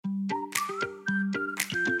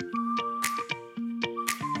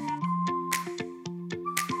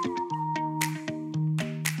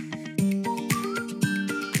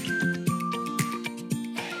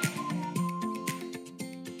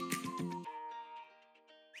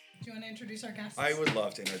want to introduce our guests? I would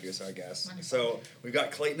love to introduce our guests. Wonderful. So we've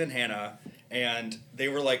got Clayton and Hannah, and they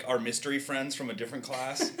were like our mystery friends from a different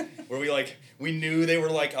class, where we knew they were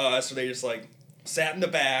like us, so they just like sat in the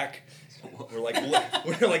back. We're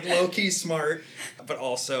like low key smart, but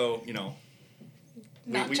also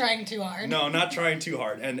Not trying too hard. No, not trying too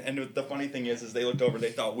hard. And the funny thing is they looked over and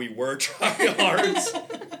they thought we were trying hard,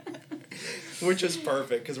 which is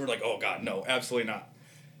perfect because we're like, oh God, no, absolutely not.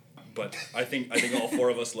 But I think all four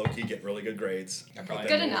of us low key get really good grades. I probably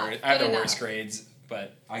Good have enough. I have Good the enough. worst grades,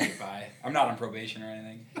 but I get by. I'm not on probation or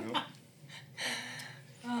anything. Nope.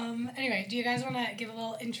 Anyway, do you guys want to give a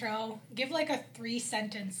little intro? Give like a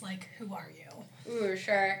 3-sentence, like, who are you? Ooh,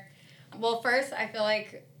 sure. Well, first, I feel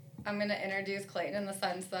like I'm going to introduce Clayton in the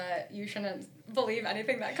sense that you shouldn't believe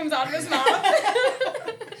anything that comes out of his mouth.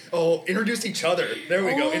 Oh, introduce each other. There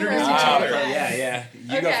we go. Oh, Introduce each Ah, other. Yeah.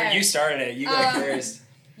 You go. Okay. You started it. You go first.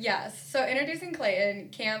 Yes. So introducing Clayton,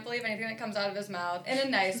 can't believe anything that comes out of his mouth in a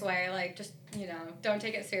nice way. Like, just, don't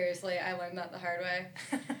take it seriously. I learned that the hard way.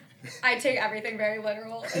 I take everything very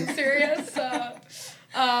literal and serious. So,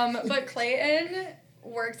 but Clayton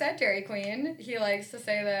works at Dairy Queen. He likes to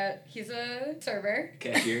say that he's a server.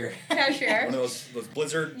 Cashier. One of those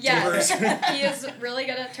Blizzard Yes, tubers. he is really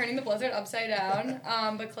good at turning the Blizzard upside down.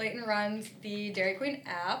 But Clayton runs the Dairy Queen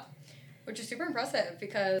app, which is super impressive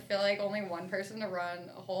because I feel like only one person to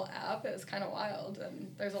run a whole app is kind of wild,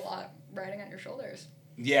 and there's a lot riding on your shoulders.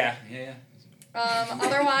 Yeah.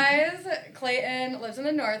 Otherwise, Clayton lives in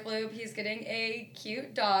the North Loop. He's getting a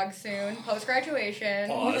cute dog soon, post-graduation.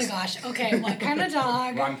 Oh my gosh. Okay, what kind of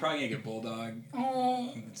dog? Well, I'm probably gonna get a bulldog.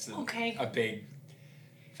 Oh, It's okay. a big,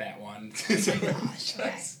 fat one. Oh my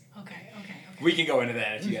gosh. Okay. We can go into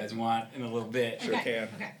that if you guys want in a little bit. Sure can.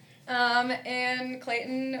 Okay. And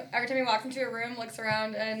Clayton, every time he walks into a room, looks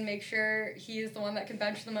around and makes sure he's the one that can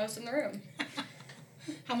bench the most in the room.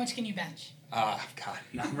 How much can you bench? God,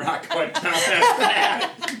 no, I'm not going down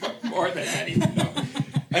that path. More than that, even. No.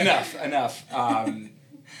 Enough.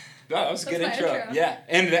 That was a good That's my intro. intro. Yeah,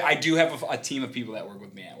 and I do have a team of people that work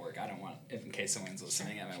with me at work. I don't want, if in case someone's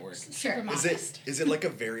listening, I'm at work. Super Sure. modest. Is it like a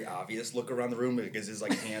very obvious look around the room because his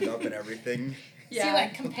like hand up and everything? Is he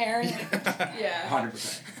like comparing? Yeah.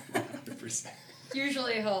 100%. 100%.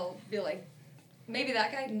 Usually he'll be like, maybe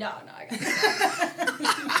that guy? No, I got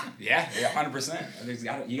it. Yeah,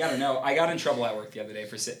 100%. You gotta know. I got in trouble at work the other day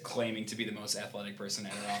for claiming to be the most athletic person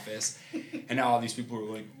at our office, and now all these people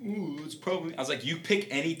were like, "Ooh, it's probably." I was like, "You pick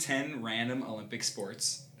any 10 random Olympic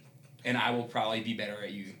sports, and I will probably be better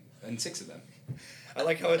at you than 6 of them." I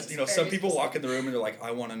like how it's, That's some very people walk in the room and they're like,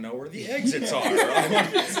 I want to know where the exits are.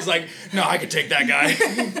 It's like, no, I could take that guy.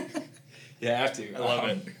 Yeah, I have to. I love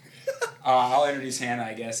it. I'll introduce Hannah,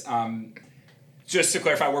 I guess. Just to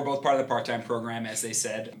clarify, we're both part of the part-time program, as they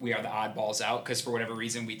said. We are the oddballs out, because for whatever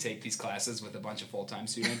reason, we take these classes with a bunch of full-time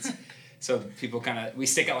students. So people we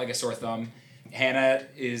stick out like a sore thumb. Hannah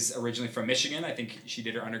is originally from Michigan. I think she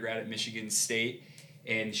did her undergrad at Michigan State,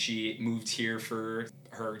 and she moved here for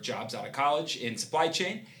her jobs out of college in supply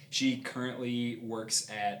chain. She currently works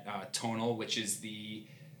at Tonal, which is the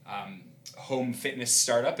home fitness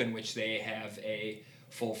startup in which they have a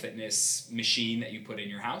full fitness machine that you put in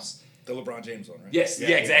your house. The LeBron James one, right? Yes,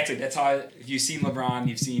 yeah, exactly. That's how, if you've seen LeBron,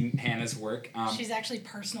 you've seen Hannah's work. She's actually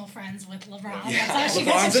personal friends with LeBron. Yeah. That's how she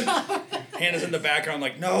gets a LeBron's job. Hannah's in the background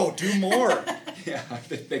like, no, do more. Yeah,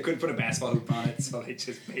 they couldn't put a basketball hoop on it, so they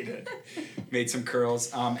just made some curls.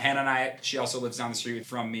 Hannah and I, she also lives down the street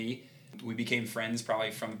from me. We became friends probably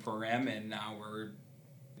from the program, and now we're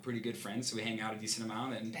pretty good friends, so we hang out a decent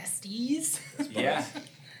amount. And Besties. yeah,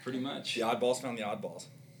 pretty much. The oddballs found the oddballs.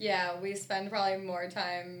 Yeah, we spend probably more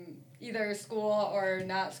time either school or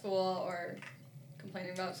not school or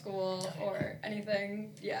complaining about school or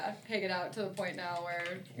anything. Yeah, hanging out to the point now where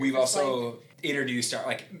We've just also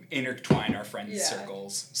intertwined our friends' Yeah.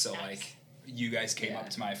 circles. So, Nice. you guys came Yeah. up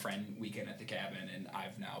to my friend weekend at the cabin, and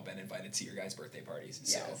I've now been invited to your guys' birthday parties.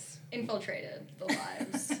 So. yes, infiltrated the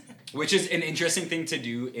lives. Which is an interesting thing to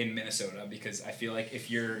do in Minnesota, because I feel like if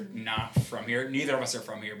you're not from here, neither of us are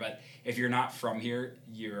from here, but if you're not from here,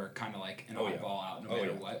 you're kind of like an oddball out no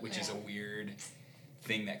matter what, which is a weird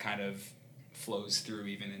thing that kind of flows through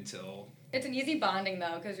even until... It's an easy bonding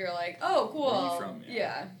though, because you're like, oh, cool. Where are you from?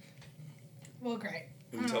 Yeah. Well, great.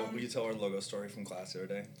 Will you tell our logo story from class the other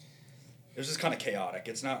day? It was just kind of chaotic.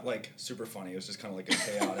 It's not like super funny. It was just kind of like a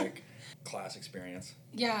chaotic class experience.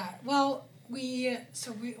 Yeah. Well,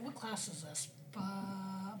 what class is this?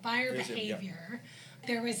 Buyer There's behavior.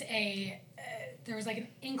 There was like an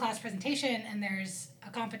in-class presentation, and there's a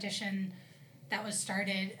competition that was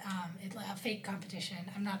started, a fake competition.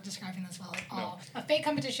 I'm not describing this well at all. A fake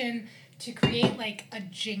competition to create like a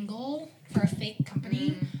jingle for a fake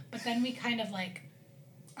company, but then we kind of like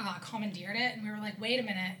commandeered it, and we were like, wait a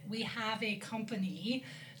minute, we have a company,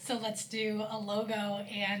 so let's do a logo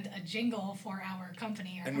and a jingle for our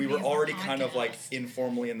company. And we were already kind of like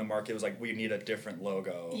informally in the market. It was like, we need a different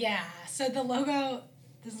logo. Yeah, so the logo,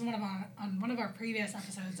 this is on one of our previous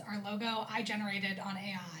episodes, our logo I generated on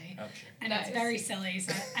AI. Oh, sure. And it's very silly,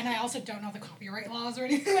 so, and I also don't know the copyright laws or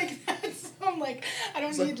anything like that, so I'm like, I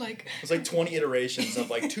don't need like... It's like 20 iterations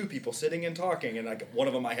of like two people sitting and talking, and like one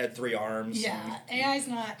of them I had 3 arms. Yeah, AI's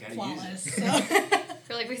not Gotta flawless, use so...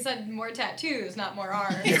 I feel like we said more tattoos, not more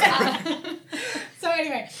arms. So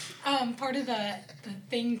anyway, part of the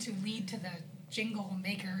thing to lead to the jingle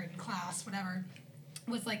maker in class, whatever,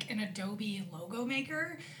 was like an Adobe logo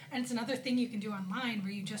maker, and it's another thing you can do online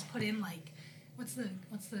where you just put in like, what's the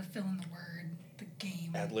fill in the word, the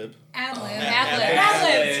game? Ad-lib. Ad-lib. Ad-libs.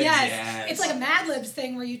 Ad-libs, yes. Yes. It's like a Mad Libs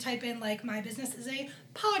thing where you type in like, my business is a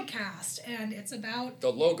podcast, and it's about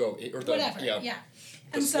The logo, or the, whatever, yeah. The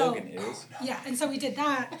And so, slogan is. yeah, and so we did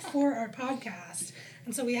that for our podcast.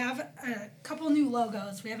 And so we have a couple new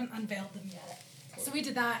logos. We haven't unveiled them yet. So we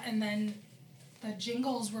did that, and then the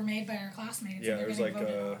jingles were made by our classmates. Yeah, and they're there's getting like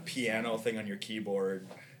voted a on, piano thing on your keyboard,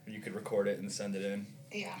 and you could record it and send it in.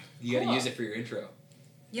 Yeah. You gotta Cool. use it for your intro.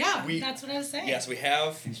 Yeah, We- that's what I was saying. Yes, we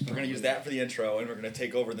have. We're going to use that for the intro, and we're going to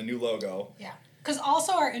take over the new logo. Yeah. Because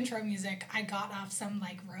also our intro music, I got off some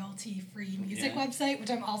like royalty-free music Yeah. website, which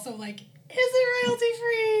I'm also like, is it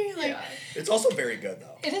royalty-free? Like, Yeah. It's also very good,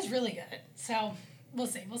 though. it is really good. So we'll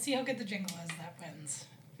see. We'll see how good the jingle is that wins.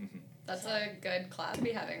 That's a good class to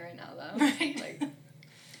be having right now, though. Right. Like,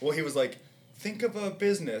 Well, he was like, think of a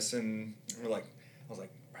business, and we're like, I was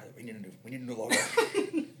like, brother, we need a new logo.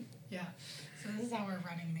 Yeah. So this is how we're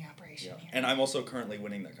running the operation Yeah. here. And I'm also currently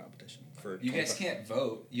winning that competition for. You guys 25 can't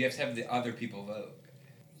vote. You have to have the other people vote.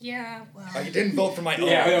 Yeah, well. I didn't vote for my own.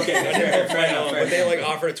 Yeah, okay, I didn't vote for my fair own, enough, but they fair like enough.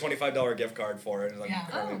 offered a $25 gift card for it, and I'm Yeah.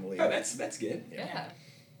 currently in the lead. Oh, that's good. yeah.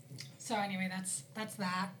 So anyway, that's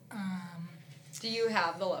that. Do you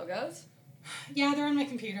have the logos? Yeah, they're on my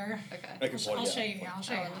computer. Okay. I can pull it, I'll yeah. show you. Yeah, I'll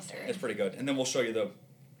show you Oh, after. It's pretty good, and then we'll show you the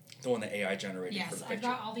one that AI generated for Yes, the I've picture.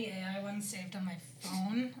 got all the AI ones saved on my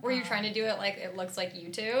phone. Were you trying to do it like it looks like you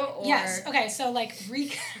two? Or... Yes. Okay. So like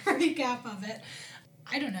recap of it.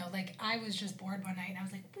 I don't know. Like I was just bored one night and I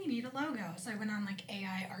was like, we need a logo. So I went on like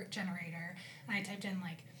AI art generator and I typed in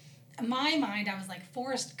like. In my mind, I was like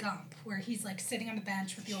Forrest Gump, where he's like sitting on the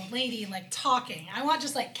bench with the old lady, like talking. I want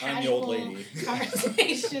just like I'm the casual old lady.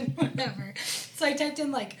 conversation, whatever. So I typed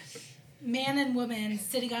in like man and woman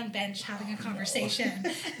sitting on bench having a conversation.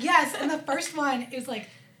 Yes, and the first one is like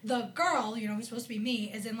the girl, you know, who's supposed to be me,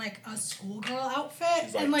 is in like a schoolgirl outfit,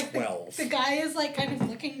 She's, like, and like 12. the guy is like kind of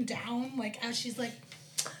looking down, like as she's like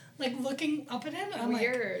looking up at him. And I'm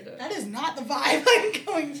Weird. like, that is not the vibe I'm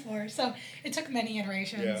going for. So it took many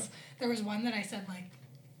iterations. Yeah. There was one that I said like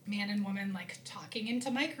man and woman like talking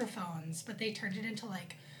into microphones, but they turned it into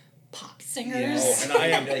like pop singers. Oh, and I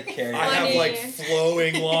am. Like carry I have Funny. like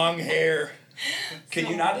flowing long hair. Can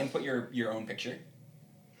you So- not input your own picture?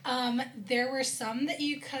 There were some that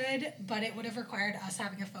you could, but it would have required us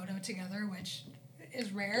having a photo together, which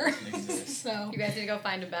is rare. Exists. So You guys need to go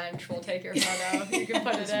find a bench. We'll take your photo. You can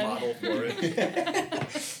put it Just in. model for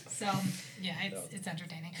it. So yeah, it's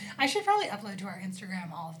entertaining. I should probably upload to our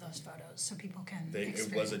Instagram all of those photos so people can. It was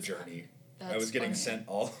experience a them. journey. I That's was getting funny. sent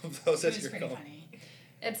all of those It as was you're pretty going. funny.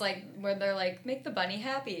 It's like where they're like, make the bunny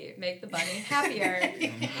happy, make the bunny happier,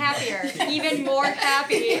 happier, even more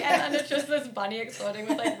happy, and then it's just this bunny exploding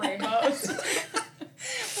with like rainbows.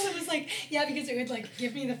 Well, it was like, yeah, because it would like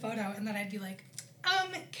give me the photo and then I'd be like,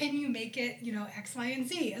 can you make it, you know, X, Y, and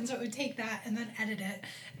Z? And so it would take that and then edit it.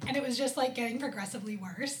 And it was just like getting progressively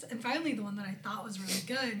worse. And finally the one that I thought was really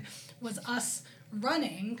good was us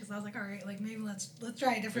running, because I was like, all right, like maybe let's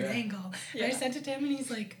try a different Yeah. angle. And I Yeah. sent it to him and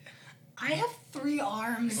he's like, I have 3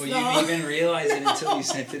 arms Well, though. you didn't even realize it until you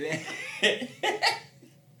sent it in.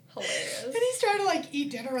 Hilarious. And he's trying to like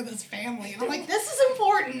eat dinner with his family. And I'm like, this is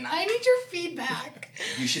important. I need your feedback.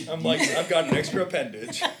 You should I'm like, I've got an extra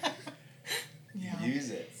appendage. Yeah.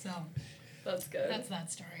 use it. So That's good. that's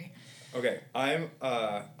that story. Okay, I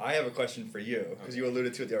have a question for you because you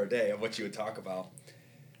alluded to it the other day of what you would talk about,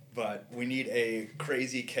 but we need a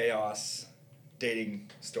crazy chaos dating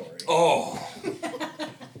story. Oh.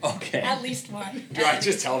 Okay. At least one. Do I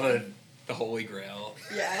just tell the holy grail?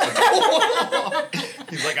 Yeah.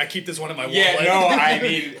 He's like, I keep this one in my wallet. Yeah, no, I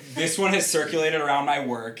mean, this one has circulated around my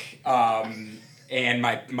work, and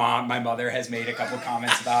my mother has made a couple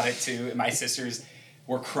comments about it too, and my sisters,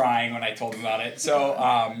 were crying when I told them about it. So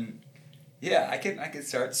yeah, I can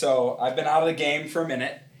start. So I've been out of the game for a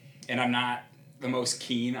minute, and I'm not the most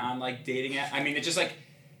keen on like dating it. I mean, it's just like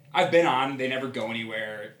I've been on. They never go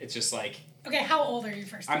anywhere. It's just like. Okay, how old are you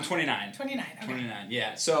first? I'm 29. 29. Okay. 29.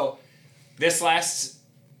 Yeah. So this last.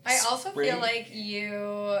 I also spring, feel like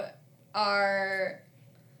you are.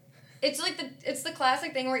 It's like it's the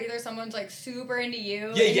classic thing where either someone's like super into you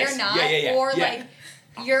and you're not, or like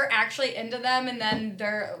you're actually into them and then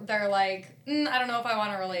they're like, I don't know if I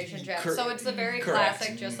want a relationship. So it's the very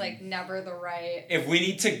classic, just like never the right. If we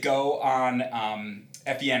need to go on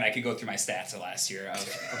FEN, I could go through my stats of last year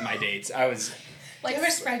of my dates. I was. Like a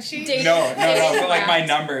spreadsheet? No, but like my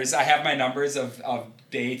numbers. I have my numbers of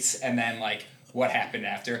dates and then like what happened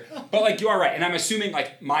after. But like you are right, and I'm assuming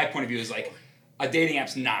like my point of view is like a dating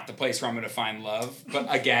app's not the place where I'm gonna find love.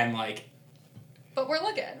 But again, like. But we're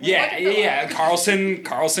looking. Yeah.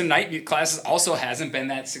 Carlson night classes also hasn't been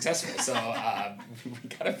that successful, so we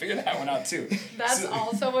gotta figure that one out too. That's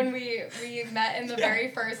also when we met in the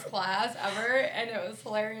very first class ever, and it was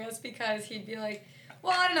hilarious because he'd be like,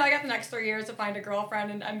 well, I don't know, I got the next 3 years to find a girlfriend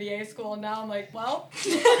in MBA school, and now I'm like, well.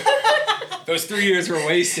 Those 3 years were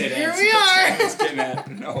wasted. Here we are.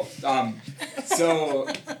 No. So.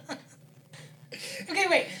 Okay,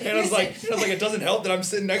 wait. Hannah's like, it doesn't help that I'm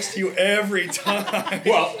sitting next to you every time.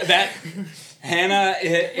 Well, Hannah. We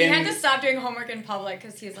had to stop doing homework in public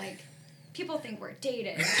because he's like, people think we're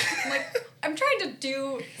dating. I'm like, I'm trying to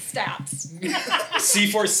do stats.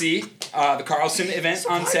 C4C, the Carlson event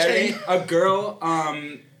on Saturday. A girl,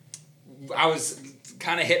 I was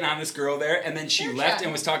kind of hitting on this girl there, and then she left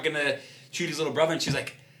and was talking to Judy's little brother, and she's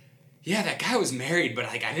like, yeah, that guy was married, but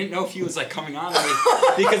like I didn't know if he was like coming on me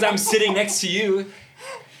because I'm sitting next to you.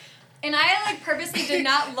 And I like purposely did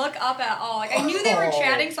not look up at all. Like I knew they were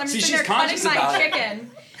chatting, so I'm just sitting there cutting my chicken.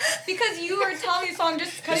 Because you were telling me, so I'm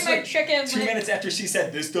just cutting my chicken. 2 minutes after she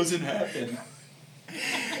said, this doesn't happen.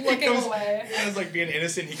 Looking away. Hannah's like being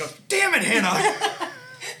innocent. He goes, damn it, Hannah.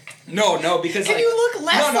 No, because Can like, you look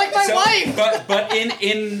less like my wife? But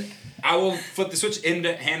in I will flip the switch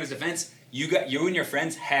into Hannah's defense. You and your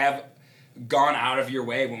friends have gone out of your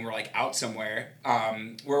way when we're like out somewhere.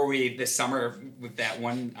 Where we this summer with that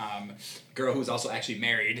one girl who was also actually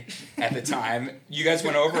married at the time. You guys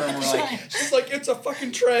went over and were like, she's like, it's a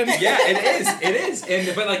fucking trend. Yeah, it is.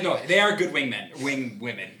 And but like no, they are good wing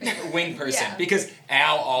person because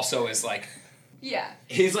Al also is like,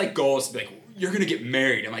 his like goal is to be like, you're gonna get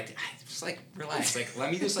married. I'm like, just like relax, like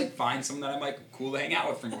let me just like find someone that I'm like cool to hang out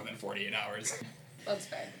with for more than 48 hours. That's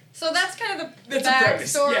fair. So that's kind of the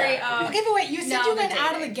That's backstory of. Okay, but wait, you said you went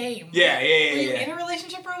out of the game. Yeah. Were you in a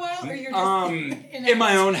relationship for a while, or you're just in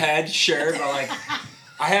my own head, sure, but like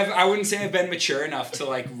I wouldn't say I've been mature enough to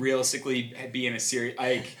like realistically be in a serious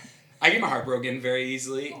like I get my heart broken very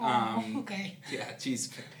easily. Okay. Yeah,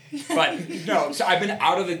 jeez. But no, so I've been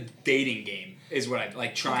out of the dating game is what I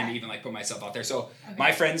like trying to even like put myself out there. So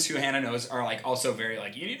my friends who Hannah knows are like also very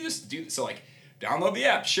like you need to just do so like download the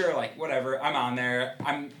app, sure, like whatever. I'm on there.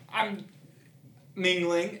 I'm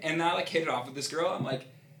mingling and I like hit it off with this girl. I'm like,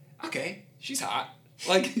 okay, she's hot.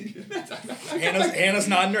 Like Hannah's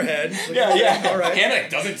nodding her head. Like, yeah. All right. Hannah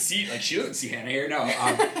doesn't see Hannah here. No.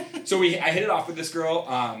 So I hit it off with this girl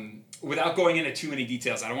without going into too many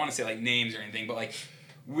details. I don't want to say like names or anything, but like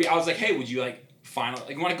I was like, hey, would you like finally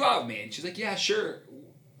like want to go out with me? And she's like, yeah, sure.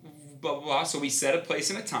 Blah blah blah. So we set a place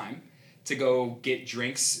and a time to go get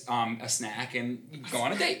drinks, a snack, and go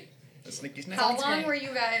on a date. A sneaky snack. How long were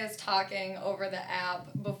you guys talking over the app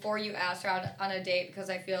before you asked her out on a date? Because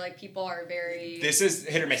I feel like people are very. This is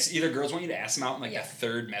hit or miss. Either girls want you to ask them out in like the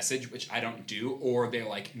third message, which I don't do, or they're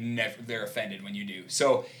like they're offended when you do.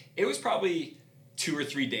 So it was probably 2 or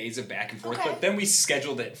 3 days of back and forth, but then we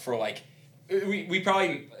scheduled it for like. We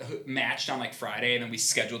probably matched on like Friday, and then we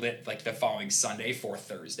scheduled it like the following Sunday for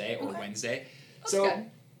Thursday or Wednesday. That's good.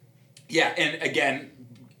 Yeah, and again,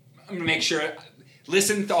 I'm gonna make sure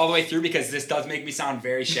listen all the way through because this does make me sound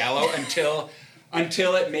very shallow until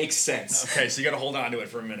it makes sense. Okay, so you gotta hold on to it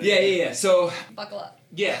for a minute. Yeah. So buckle up.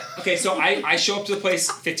 Yeah. Okay. So I show up to the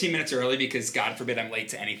place 15 minutes early because God forbid I'm late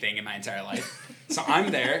to anything in my entire life. So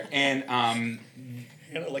I'm there and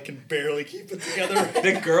Hannah like can barely keep it together.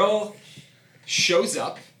 The girl shows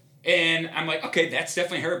up and I'm like, okay, that's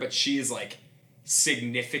definitely her, but she is like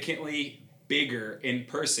significantly bigger in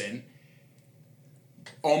person.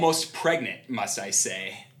 Almost pregnant, must I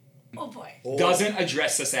say. Oh boy. Doesn't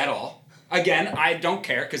address us at all. Again, I don't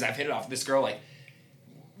care because I've hit it off with this girl. Like,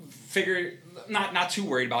 not too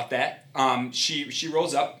worried about that. She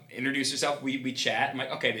rolls up, introduces herself. We chat. I'm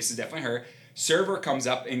like, okay, this is definitely her. Server comes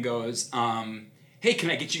up and goes, hey,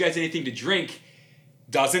 can I get you guys anything to drink?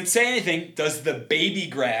 doesn't say anything, does the baby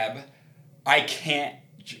grab, I can't,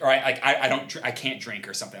 or I can't drink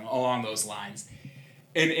or something along those lines.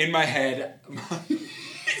 And in my head,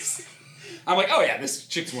 I'm like, oh yeah, this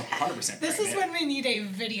chick's 100% pregnant. This is when we need a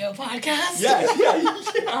video podcast.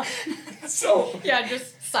 Yeah. So. Yeah,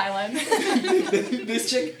 just silent. This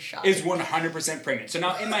chick Shock. is 100% pregnant. So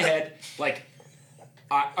now in my head, like,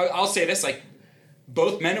 I'll say this, like,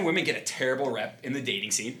 both men and women get a terrible rep in the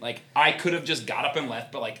dating scene. Like, I could have just got up and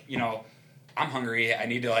left, but, like, you know, I'm hungry. I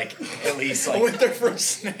need to, like, at least, like... I went there for a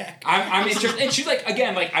snack. I'm interested. And she's like,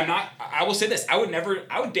 again, like, I will say this. I would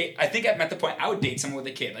date... I think I'm at the point I would date someone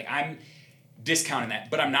with a kid. Like, I'm discounting that.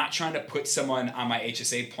 But I'm not trying to put someone on my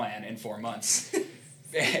HSA plan in 4 months.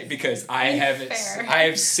 Because I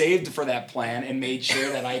have saved for that plan and made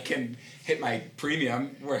sure that I can hit my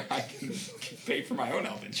premium where I can pay for my own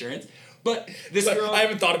health insurance. But this girl... I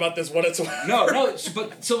haven't thought about this whatsoever. No.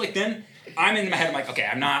 So like then I'm in my head. I'm like, okay,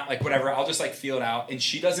 I'm not like whatever. I'll just like feel it out. And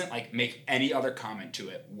she doesn't like make any other comment to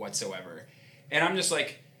it whatsoever. And I'm just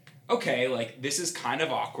like, okay, like this is kind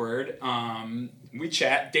of awkward. We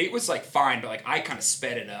chat. Date was like fine, but like I kind of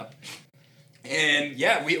sped it up. And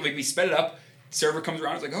yeah, we sped it up. Server comes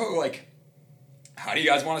around. It's like, oh, like, how do you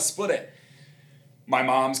guys want to split it? My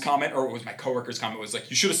mom's comment, or it was my coworker's comment, was like,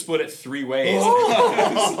 you should have split it 3 ways.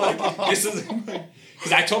 Like, this is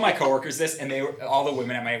because I told my coworkers this, and all the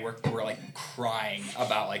women at my work were like crying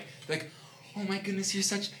about like, oh my goodness, you're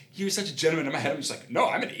such a gentleman. In my head, I'm just like, no,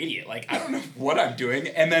 I'm an idiot. Like, I don't know what I'm doing.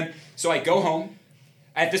 And then so I go home.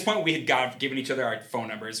 At this point, we had given each other our phone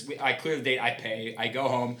numbers. I clear the date. I pay. I go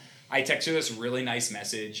home. I text her this really nice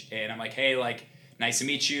message, and I'm like, hey, like, nice to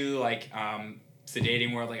meet you. Like, it's the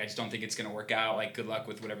dating world. Like, I just don't think it's going to work out. Like, good luck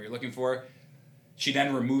with whatever you're looking for. She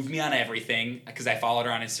then removed me on everything because I followed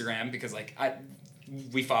her on Instagram because, like,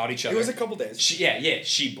 we followed each other. It was a couple days.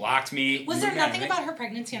 She blocked me. Was there nothing about her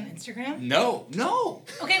pregnancy on Instagram? No.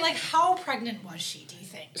 Okay, like, how pregnant was she, do you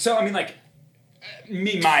think? So, I mean, like,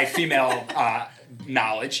 my female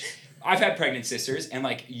knowledge... I've had pregnant sisters, and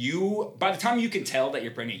like by the time you can tell that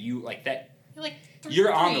you're pregnant, you're like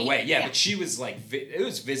you're on the way. Yeah, but she was like, it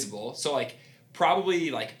was visible. So like, probably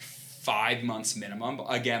like 5 months minimum. But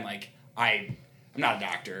again, like I'm not a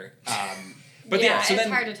doctor. But yeah, so it's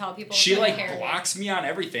then hard to tell people. She like blocks me on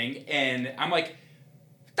everything, and I'm like,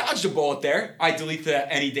 dodged a bullet there. I delete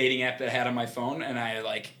any dating app that I had on my phone, and I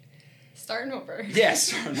like. Starting over. Yeah,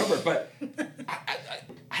 starting over. But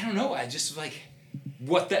I don't know. I just like.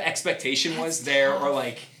 What the expectation was there, or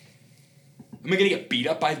like, am I gonna get beat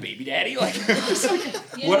up by the baby daddy? Like,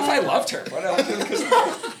 what if I loved her?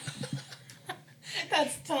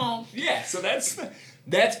 That's tough. Yeah, so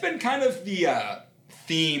that's been kind of the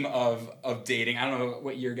theme of dating. I don't know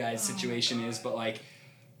what your guys' situation is, but like,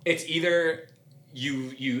 it's either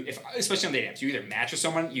you especially on dating apps, you either match with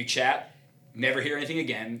someone, you chat, never hear anything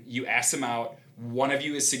again, you ask them out, one of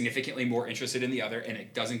you is significantly more interested in the other, and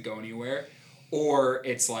it doesn't go anywhere. Or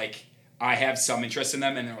it's like, I have some interest in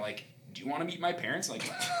them, and they're like, do you want to meet my parents? Like,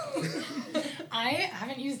 I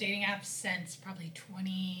haven't used dating apps since probably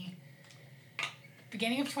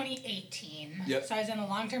beginning of 2018. Yep. So I was in a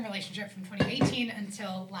long-term relationship from 2018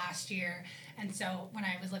 until last year. And so when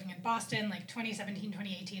I was living in Boston, like 2017,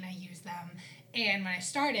 2018, I used them. And when I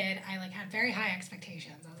started, I like had very high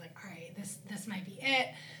expectations. I was like, all right, this might be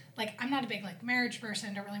it. Like, I'm not a big, like, marriage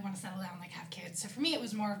person, don't really want to settle down, like, have kids. So for me, it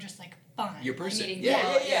was more of just, like, fun. your person.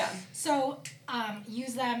 Yeah. So,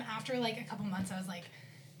 use them after, like, a couple months, I was like,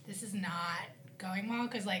 this is not going well.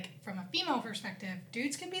 Because, like, from a female perspective,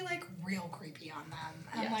 dudes can be, like, real creepy on them.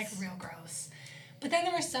 And, like, real gross. But then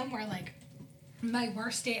there was some where, like, my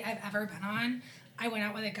worst date I've ever been on, I went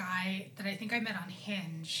out with a guy that I think I met on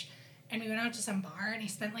Hinge. And we went out to some bar, and he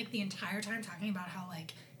spent, like, the entire time talking about how,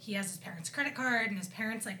 like, he has his parents' credit card, and his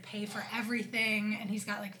parents, like, pay for everything, and he's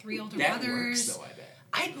got, like, 3 older brothers. That works, though,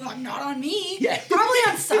 I bet. Well, not on me. Yeah. Probably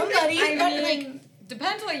on somebody. I but, mean, like,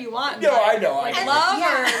 depends what you want. No, I know. Like, I know. love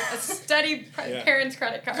or a steady parents'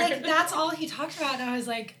 credit card. like, that's all he talked about, and I was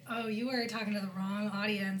like, oh, you were talking to the wrong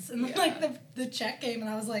audience. And, like, the check came, and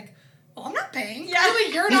I was like, well, I'm not paying. Yeah.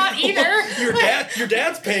 Clearly, you're not either. Your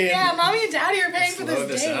dad's paying. Yeah, mommy and daddy are paying for Slow this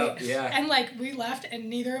this date. up, yeah. And, like, we left, and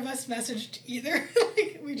neither of us messaged either.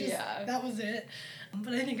 Like, we just, that was it.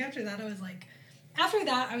 But I think after that, I was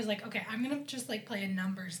like, okay, I'm going to just, like, play a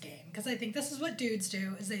numbers game. Because I think this is what dudes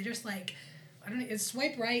do, is they just, like, I don't know, it's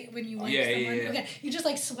swipe right when you like someone. Yeah. Okay, you just,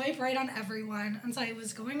 like, swipe right on everyone. And so I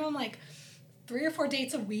was going on, like, 3 or 4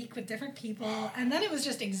 dates a week with different people. And then it was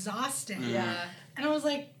just exhausting. Yeah. And I was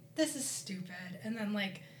like, this is stupid. And then,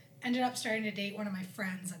 like, ended up starting to date one of my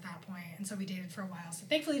friends at that point, and so we dated for a while. So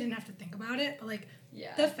thankfully, didn't have to think about it. But like,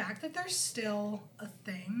 the fact that there's still a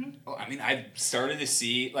thing. Oh, I mean, I've started to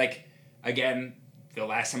see, like, again, the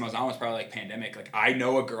last time I was on was probably like pandemic. Like, I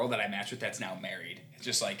know a girl that I matched with that's now married. It's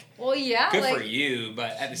just like, well, yeah, good like, for you,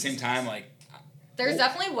 but at the same time, like, there's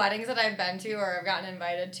definitely weddings that I've been to or I've gotten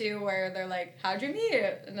invited to where they're like, "How'd you meet?"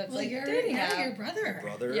 And it's like you're dating yeah, app. your brother. My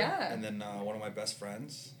brother. Yeah. And then one of my best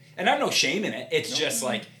friends. and I have no shame in it. It's Nope. just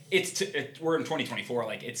like we're in 2024.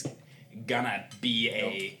 Like, it's gonna be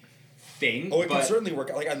a thing. Oh, it but can certainly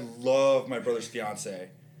work out. Like, I love my brother's fiance.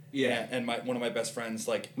 yeah. And one of my best friends,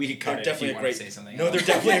 like, We could cut they're it if definitely you a wanna great. say something No, else. they're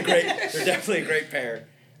definitely a great pair.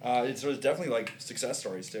 It's definitely like success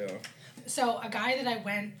stories too. So a guy that I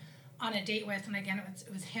went on a date with, and again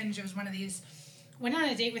it was Hinge. It was one of these. Went on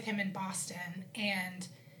a date with him in Boston, and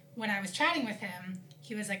when I was chatting with him,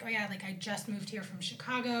 he was like, "Oh yeah, like I just moved here from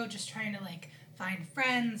Chicago, just trying to like find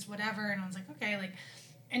friends, whatever." And I was like, "Okay," like,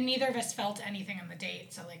 and neither of us felt anything on the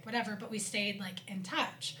date, so like whatever. But we stayed like in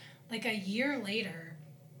touch. Like a year later,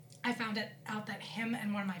 I found out that him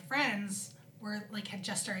and one of my friends were like had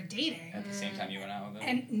just started dating. At the same time you went out with them?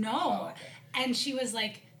 And no. Oh, okay. And she was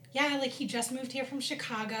like, yeah, like he just moved here from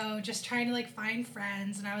Chicago, just trying to like find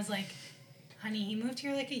friends. And I was like, honey, he moved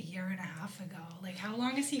here like a year and a half ago. Like, how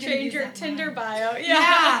long is he going to Change use your that Tinder line? bio.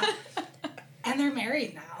 Yeah. And they're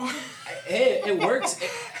married now. It works.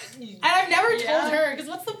 And I've never Yeah. told her, because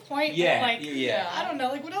what's the point? Yeah, Of, like, yeah. I don't know,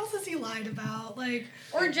 like, what else has he lied about? Like,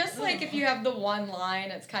 Or just like if you have the one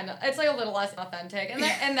line, it's like a little less authentic,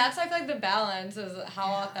 and that's I feel like the balance is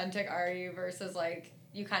how authentic are you versus like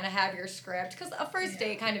you kind of have your script, because a first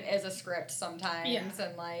date kind of is a script sometimes,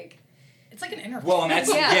 and like it's like an interview. Well, and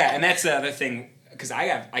that's Yeah. and that's the other thing, because I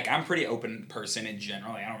have like I'm a pretty open person in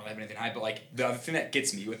general. Like, I don't really have anything to hide, but like the other thing that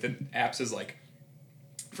gets me with the apps is like,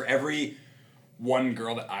 for every one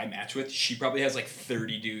girl that I match with, she probably has like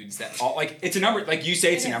 30 dudes that all like it's a number, like you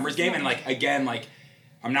say, it's a numbers game, and like again, like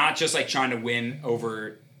I'm not just like trying to win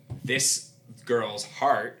over this girl's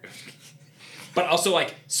heart, but also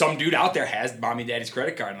like some dude out there has mommy daddy's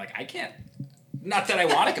credit card, and like I can't. Not that I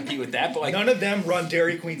want to compete with that, but like None of them run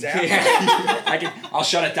Dairy Queen's app. yeah, I'll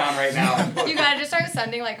shut it down right now. you gotta just start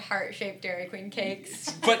sending like heart-shaped Dairy Queen cakes.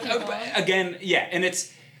 But again, yeah, and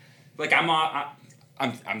it's like I'm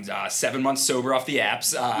 7 months sober off the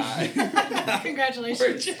apps.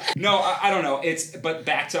 Congratulations. No, I don't know. But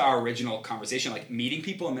back to our original conversation. Like, meeting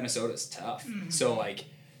people in Minnesota is tough. Mm-hmm. So like,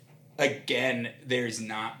 again, there's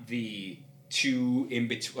not the two in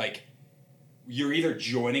between. Like, you're either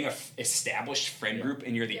joining a established friend group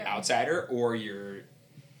and you're the outsider, or you're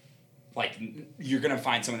like you're gonna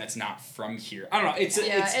find someone that's not from here. I don't know. It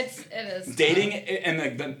is dating and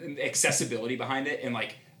the accessibility behind it, and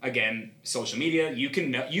like again, social media.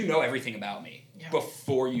 You know everything about me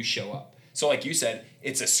before you show up. So like you said,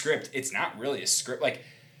 it's a script. It's not really a script. Like,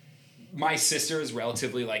 my sister is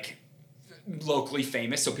relatively like locally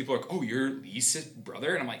famous, so people are like, "Oh, you're Lisa's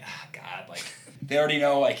brother," and I'm like, "Ah, God!" Like, they already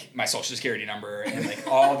know like my social security number and like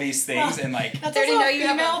all these things, and like That's They already also know a you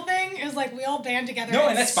have female thing, is like we all band together no,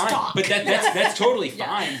 and that's fine. stalk. But that's totally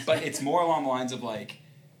fine. But it's more along the lines of like,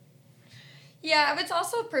 Yeah, but it's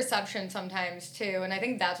also perception sometimes too, and I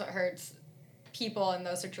think that's what hurts people in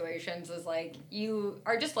those situations, is like you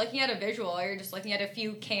are just looking at a visual, or you're just looking at a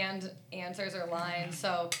few canned answers or lines.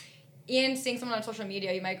 So in seeing someone on social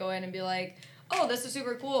media, you might go in and be like, "Oh, this is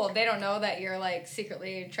super cool." They don't know that you're like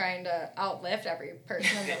secretly trying to outlift every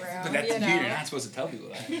person in the room. but that's you know? you're not supposed to tell people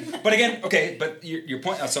that. But again, okay, but your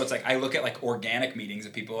point. So it's like I look at like organic meetings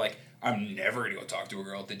of people. Like, I'm never gonna go talk to a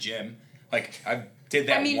girl at the gym. Like, I did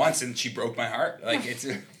that once and she broke my heart. Like, it's.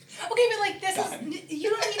 Okay, but like this is you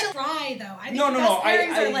don't need to try though. I think No, the no, best no,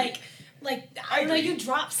 pairings I are like I don't know, agree. you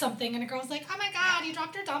drop something and a girl's like, "Oh my God, you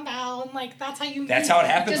dropped your dumbbell," and like that's how you. That's meet. how it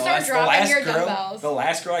happened. Just The start last dropping your girl, dumbbells. the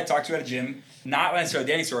last girl I talked to at a gym, not when I started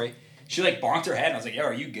dating story, she like bonked her head, and I was like, "Yo,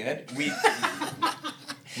 are you good?"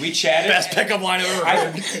 We chatted. Best pickup line I've ever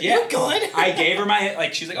heard. Yeah, You're good. I gave her my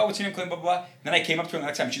like. She's like, "Oh, what's your name, Clint?" Blah blah blah. Then I came up to her the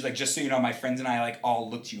next time. She's like, "Just so you know, my friends and I like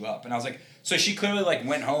all looked you up," and I was like, "So she clearly like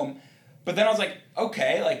went home," but then I was like,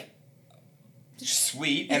 "Okay, like."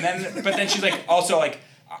 Sweet, and then but then she's like also like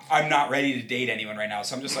I'm not ready to date anyone right now,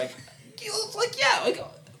 so I'm just like yeah like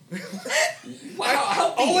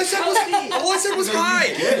wow. All I said was hi.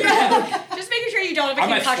 Yeah. Just making sure you don't have a I'm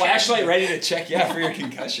my concussion. flashlight ready to check for your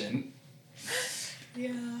concussion. Yeah,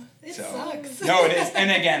 it So, sucks. No, it is, and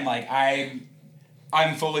again, like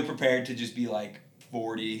I'm fully prepared to just be like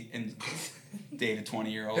 40 and date a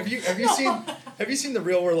 20-year-old. Have you seen the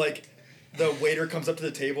reel where like the waiter comes up to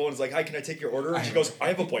the table and is like, "Hi, can I take your order?" And she goes, "I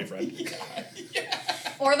have a boyfriend."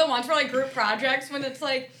 Or the ones for like group projects when it's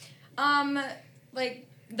like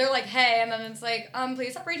they're like, hey, and then it's like,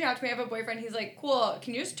 please stop reaching out to me. I have a boyfriend. He's like, cool.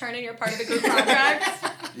 Can you just turn in your part of the group project?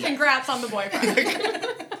 Congrats on the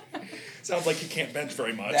boyfriend. Sounds like you can't bench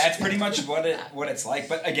very much. That's pretty much what it's like.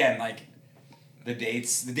 But again, like the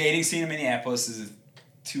dating scene in Minneapolis is a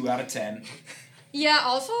 2 out of 10. Yeah.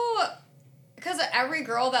 Also, because every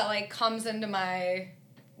girl that like comes into my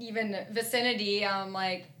even vicinity, I'm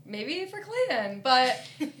like, maybe for Clayton, but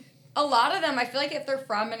a lot of them, I feel like if they're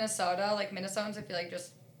from Minnesota, like Minnesotans, I feel like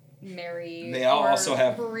just marry. They all or also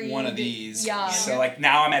have breed one of these. young. So like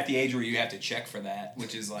now I'm at the age where you have to check for that,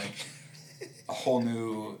 which is like a whole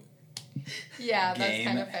new. Yeah, that's game.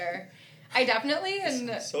 kind of fair. I definitely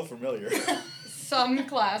in So familiar. some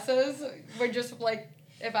classes would just like,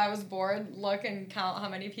 if I was bored, look and count how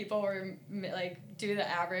many people were like do the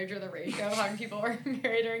average or the ratio of how many people were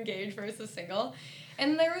married or engaged versus single,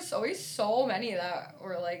 and there was always so many that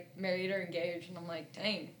were like married or engaged, and I'm like,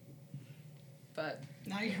 dang. But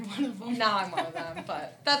Now you're one of them. now I'm one of them.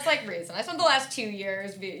 But that's like reason. I spent the last 2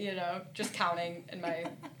 years, just counting in my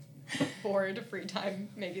bored free time,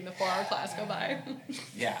 making the 4-hour class go by.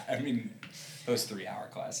 Yeah, I mean, those 3-hour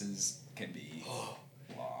classes can be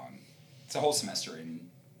long. It's a whole semester in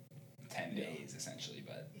 10 days, essentially,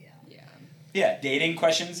 but... Yeah. Yeah, dating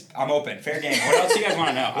questions, I'm open. Fair game. What else do you guys want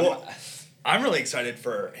to know? Well, I'm really excited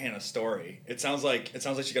for Hannah's story. It sounds like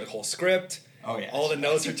she got a whole script. Oh, yeah. All the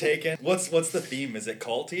notes are taken. What's the theme? Is it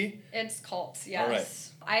culty? It's cults,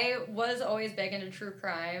 yes. I was always big into true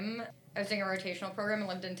crime. I was doing a rotational program and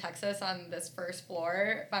lived in Texas on this first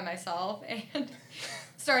floor by myself, and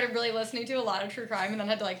started really listening to a lot of true crime, and then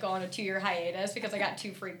had to like go on a 2-year hiatus because I got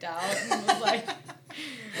too freaked out and was like,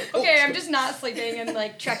 okay, I'm just not sleeping and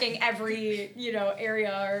like checking every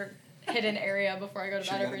area or hidden area before I go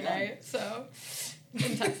to bed every night. So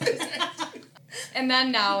in Texas. And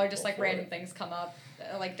then now just like random things come up,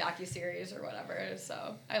 like docuseries or whatever,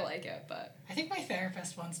 so I like it, but... I think my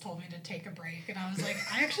therapist once told me to take a break, and I was like,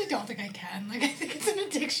 I actually don't think I can. Like, I think it's an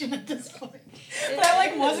addiction at this point. But I,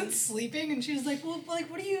 like, wasn't sleeping, and she was like, well, like,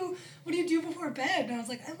 what do you do before bed? And I was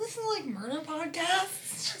like, I listen to, like, murder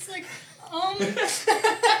podcasts. She's like,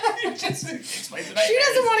 Just explain She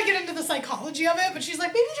doesn't want to get into the psychology of it, but she's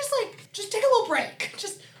like, maybe just take a little break.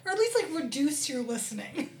 Or at least, like, reduce your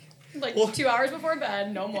listening. Like, 2 hours before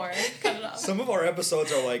bed, no more. Cut it off. Some of our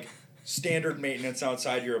episodes are like standard maintenance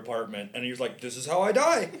outside your apartment, and you're like, this is how I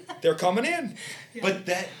die. They're coming in. Yeah. But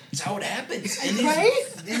that's how it happens. Right?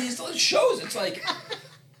 In these little shows, it's like...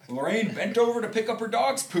 Lorraine bent over to pick up her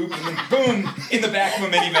dog's poop, and then boom, in the back of a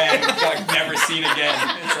minivan, like never seen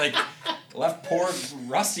again. It's like left poor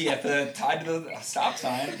Rusty tied to the stop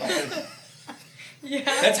sign. But Yeah.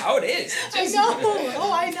 that's how it is. I know.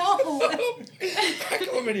 Oh, I know. Back of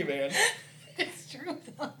a minivan. It's true,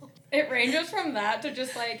 though. It ranges from that to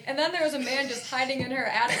just like, and then there was a man just hiding in her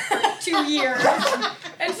attic for 2 years.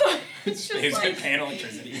 And so it's just It's like, paying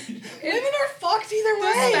electricity. Women are fucked either the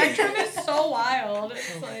way. spectrum is so wild.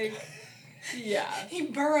 It's like, yeah. He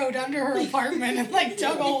burrowed under her apartment and like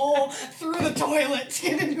dug a hole through the toilet to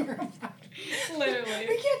get into her apartment. Literally.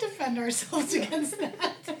 We can't defend ourselves against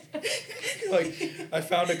that. Like, I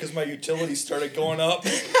found it because my utilities started going up.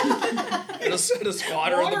 I just had a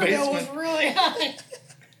squatter in the Water bill basement. was really high.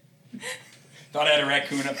 Thought I had a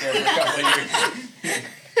raccoon up there for a couple of years.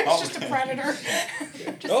 It's just a predator.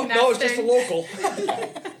 No, it's just a local.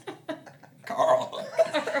 Carl.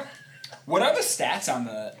 What are the stats on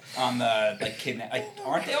the like kidnap? Like,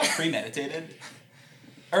 aren't they all premeditated?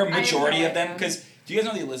 Or majority no of them? idea. Because do you guys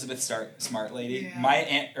know the Elizabeth Smart lady? Yeah. My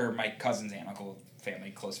aunt or my cousin's aunt, uncle,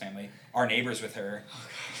 family, close family, are neighbors with her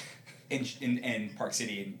in Park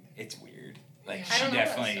City, and it's weird. Like Yeah. I she don't know that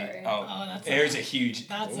definitely. story. Oh, that's there's a huge.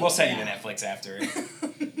 that's We'll send you the yeah. Netflix after.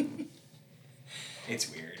 It's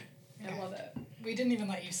weird. I love it. We didn't even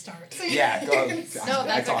let you start. Yeah, go. No, I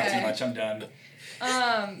that's talk okay. too much. I'm done.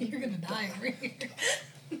 You're gonna die over here.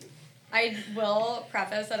 I will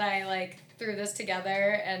preface that I like threw this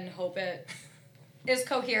together and hope it is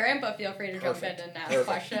coherent, but feel free to jump in Perfect. and ask Perfect.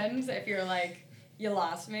 questions if you're like, you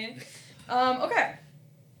lost me. Okay.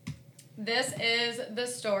 This is the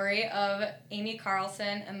story of Amy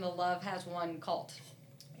Carlson and the Love Has Won cult.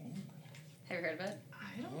 Have you heard of it?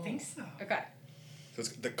 I don't think so. Okay. So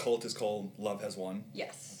the cult is called Love Has Won.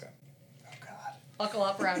 Yes. Okay. Oh God. Buckle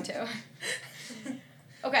up, round 2.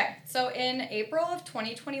 Okay, so in April of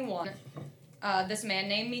 2021, this man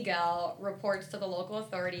named Miguel reports to the local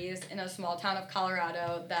authorities in a small town of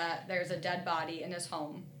Colorado that there's a dead body in his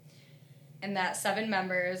home, and that 7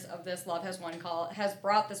 members of this Love Has Won cult has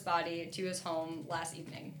brought this body to his home last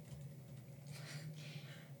evening.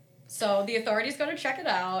 So the authorities go to check it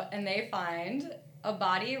out, and they find a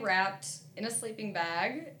body wrapped in a sleeping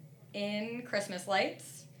bag in Christmas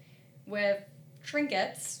lights with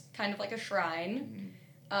trinkets, kind of like a shrine,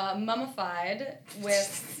 mummified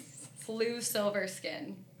with blue silver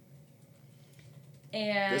skin.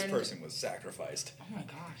 And This person was sacrificed. Oh my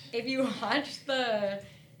gosh. if you watch the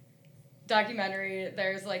documentary,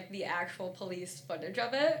 there's like the actual police footage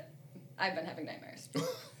of it. I've been having nightmares.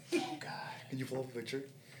 Oh god. Can you pull up a picture?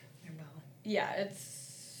 Yeah,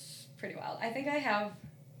 it's pretty wild. I think I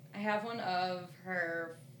have one of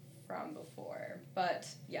her from before, but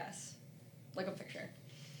yes, like a picture.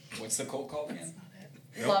 What's the cult called That's again? not it.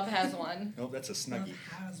 Nope. Love has one. Nope, that's a Love Snuggie.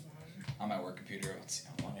 has one. On my work computer. Let's see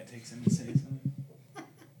how long it takes him to say something.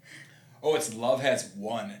 Oh, it's Love Has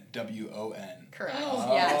Won. WON. Correct.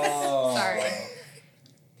 Oh. Yes. Sorry.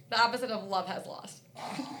 The opposite of love has lost.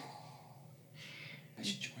 I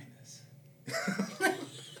should join this.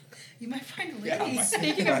 You might find a Yeah, lady. my-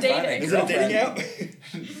 Speaking my of dating. finding Is it a dating app?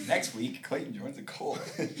 girlfriend. Next week, Clayton joins a cult.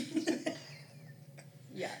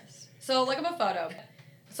 Yes. So look up a photo.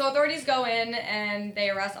 So authorities go in and they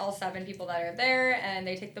arrest all 7 people that are there, and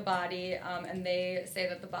they take the body, and they say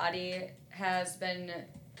that the body has been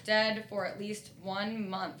dead for at least 1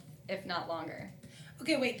 month, if not longer.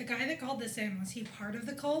 Okay, wait. The guy that called this in, was he part of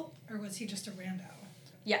the cult or was he just a rando?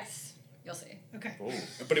 Yes, you'll see. Okay. Oh,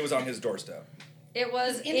 but it was on his doorstep. It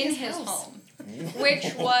was In in his his house. home, which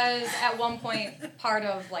was at one point part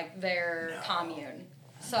of like their commune.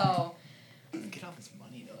 So Get all this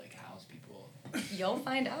money to like house people. you'll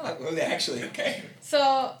find out. Oh, actually, okay.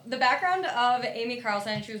 So the background of Amy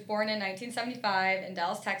Carlson, she was born in 1975 in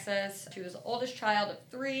Dallas, Texas. She was the oldest child of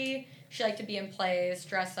 3. She liked to be in plays,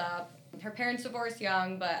 dress up. Her parents divorced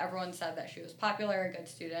young, but everyone said that she was popular, a good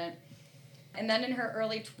student. And then in her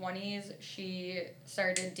early 20s, she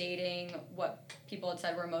started dating what people had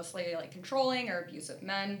said were mostly like controlling or abusive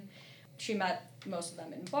men. She met most of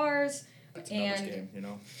them in bars. It's a numbers And game, you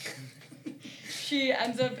know? she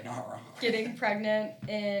ends up Not wrong. getting pregnant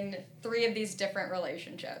in 3 of these different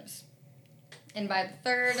relationships. And by the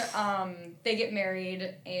 3rd, they get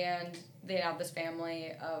married and they have this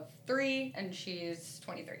family of 3, and she's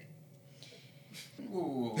 23.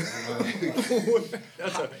 Ooh.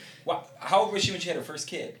 That's a, Wow. How old was she when she had her first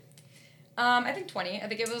kid? I think 20. I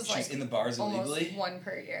think it was She's like in the bars almost illegally? 1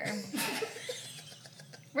 per year.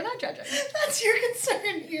 We're not judging. That's your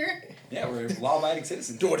concern here. Yeah, we're law-abiding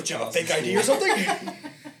citizens. do what, did you have a fake ID or something?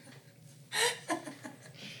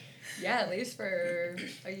 Yeah, at least for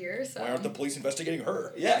a year or so. Why aren't the police investigating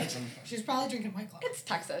her? Yeah. She's probably drinking White Claw. It's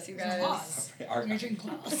Texas, you There's guys. laws. Our- You're drinking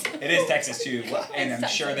Claws. It is Texas too, and I'm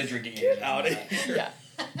It's sure they're Texas. drinking Get it. out of here. Yeah.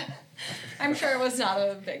 I'm sure it was not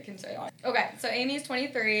a big concern. Okay, so Amy's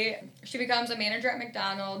 23. She becomes a manager at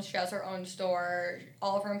McDonald's. She has her own store.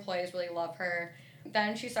 All of her employees really love her.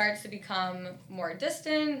 Then she starts to become more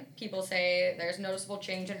distant. People say there's noticeable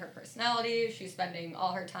change in her personality. She's spending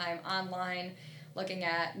all her time online looking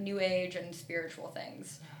at new age and spiritual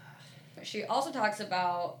things. She also talks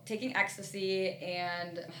about taking ecstasy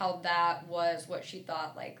and how that was what she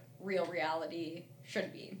thought like real reality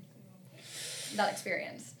should be. That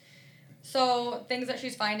experience. So things that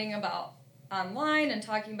she's finding about online and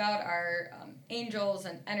talking about are angels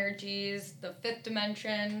and energies, the 5th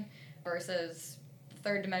dimension versus the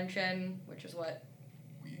 3rd dimension, which is what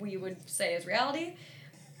we would say is reality.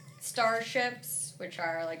 Starships, which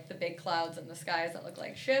are like the big clouds in the skies that look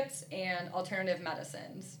like ships, and alternative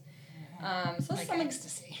medicines. So Like some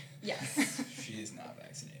ecstasy. yes, She is not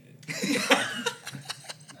vaccinated.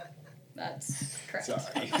 that's correct.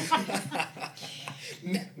 Sorry.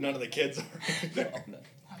 None of the kids are.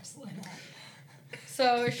 Absolutely not.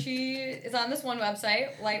 So she is on this one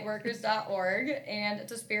website, lightworkers.org, and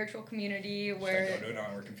it's a spiritual community Should I where go to it on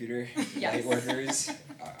our computer? Yes. Light workers.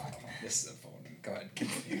 This is a phone. Go ahead,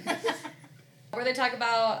 continue. where they talk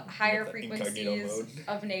about higher The incognito frequencies mode.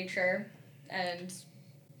 of nature and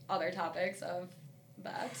other topics of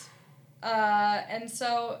that. And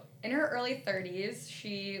so in her early 30s,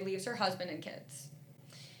 she leaves her husband and kids.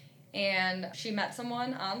 And she met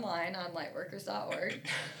someone online on lightworkers.org.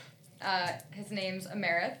 His name's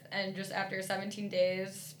Amerith, and just after 17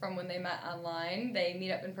 days from when they met online, they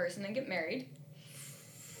meet up in person and get married.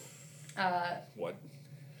 What?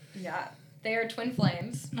 Yeah. They are twin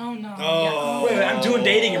flames. Oh no. Oh. Wait, I'm doing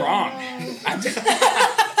dating wrong.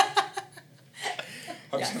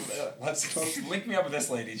 Let's link me up with this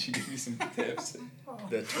lady. She gives you some tips.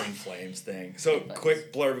 The twin flames thing. So, Twin flames.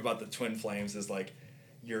 quick blurb about the twin flames is like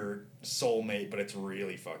your soulmate, but it's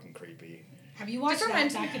really fucking creepy. Have you watched Just that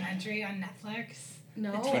reminds me- documentary on Netflix?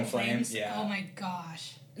 No. The Twin Flames, yeah. Oh my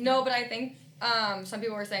gosh. No, but I think Some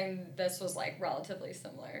people were saying this was like relatively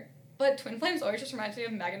similar. But Twin Flames always just reminds me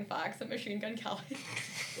of Megan Fox and Machine Gun Kelly.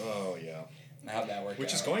 Oh, yeah. How'd that work Which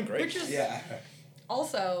out? is going great. Which is Yeah.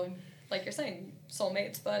 also, like you're saying,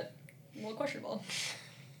 soulmates, but a little questionable.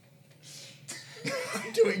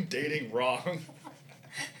 I'm doing dating wrong.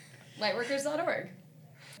 Lightworkers.org.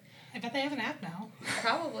 I bet they have an app now.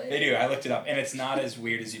 Probably. They do. I looked it up, and it's not as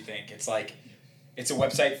weird as you think. It's like, it's a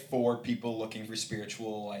website for people looking for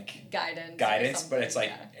spiritual like Guidance. or guidance, but something, it's like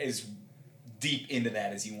yeah. as deep into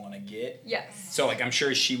that as you want to get. Yes. So like, I'm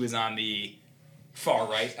sure she was on the far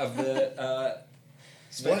right of the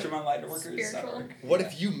spectrum on Lightworkers. Spiritual. What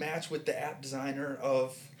if you match with the app designer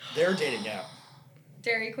of their dating app?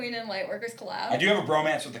 Dairy Queen and Lightworkers collab. I do have a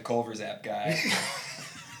bromance with the Culver's app guy,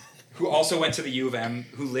 who also went to the U of M,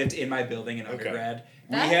 who lived in my building in undergrad.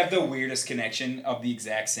 We That- have the weirdest connection of the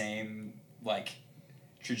exact same like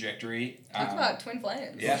trajectory. Talk about Twin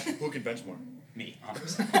Flames. Yeah. Who can bench more? Me,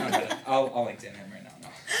 100%. I'll link to him right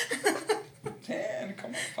now. No. Man,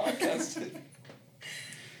 come on, podcast.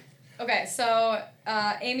 Okay, so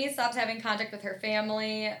Amy stops having contact with her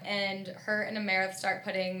family, and her and Amarith start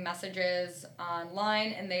putting messages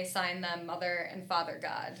online, and they sign them Mother and Father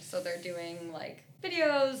God. So they're doing like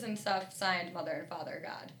videos and stuff signed Mother and Father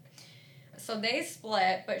God. So they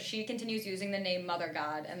split, but she continues using the name Mother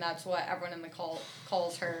God, and that's what everyone in the cult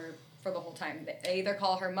calls her for the whole time. They either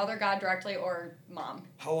call her Mother God directly or Mom.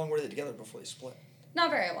 How long were they together before they split? Not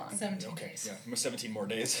very long. 17 Okay, days. yeah, 17 more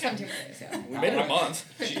days. 17 days, yeah. We made it a month.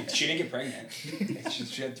 She didn't get pregnant.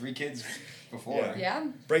 She had 3 kids before. Yeah. Yeah.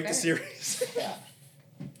 Break the fair. series. Yeah.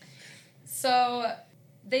 So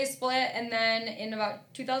they split, and then in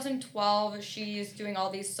about 2012, she's doing all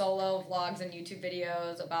these solo vlogs and YouTube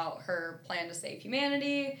videos about her plan to save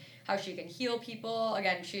humanity, how she can heal people.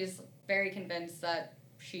 Again, she's very convinced that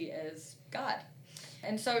she is God.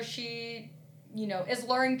 And so she, is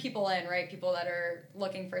luring people in, right? People that are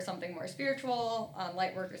looking for something more spiritual on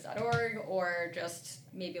lightworkers.org, or just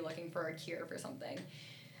maybe looking for a cure for something.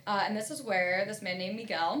 And this is where this man named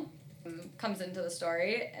Miguel comes into the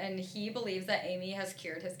story, and he believes that Amy has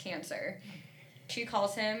cured his cancer. She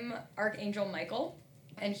calls him Archangel Michael,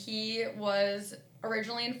 and he was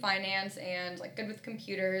originally in finance and like good with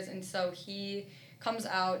computers, and so he comes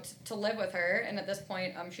out to live with her, and at this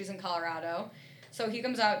point she's in Colorado. So he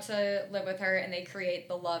comes out to live with her, and they create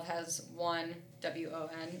the Love Has Won,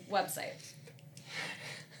 W-O-N, website.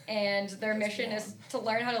 And their mission is to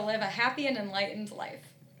learn how to live a happy and enlightened life.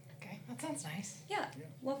 Okay, that sounds nice. Yeah,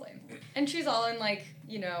 lovely. And she's all in like,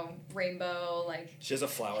 rainbow, like She has a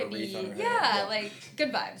flower wreath on her head. yeah, like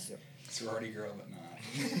good vibes. Yep. Sorority girl, but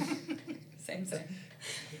not. Same.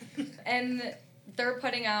 And they're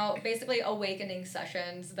putting out basically awakening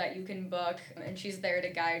sessions that you can book, and she's there to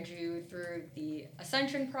guide you through the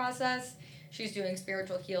ascension process. She's doing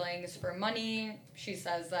spiritual healings for money. She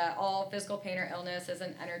says that all physical pain or illness is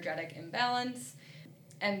an energetic imbalance.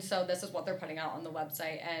 And so this is what they're putting out on the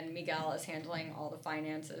website, and Miguel is handling all the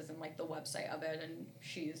finances and like the website of it, and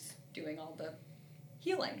she's doing all the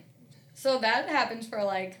healing. So that happens for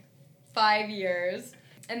like 5 years.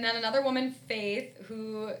 And then another woman, Faith,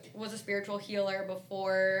 who was a spiritual healer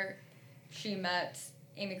before she met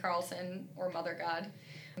Amy Carlson or Mother God.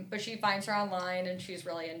 But she finds her online, and she's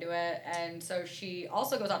really into it. And so she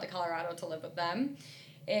also goes out to Colorado to live with them.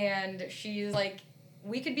 And she's like,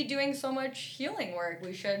 we could be doing so much healing work.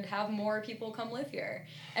 We should have more people come live here.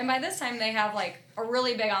 And by this time, they have like a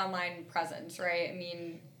really big online presence, right? I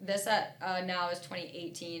mean, this now is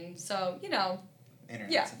 2018. So, Internet's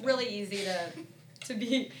yeah, a thing. really easy to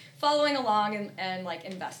be following along and like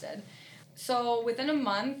invested. So within a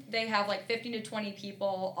month, they have like 15 to 20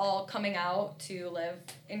 people all coming out to live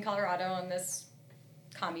in Colorado on this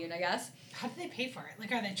commune, I guess. How do they pay for it?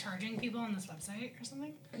 Like, are they charging people on this website or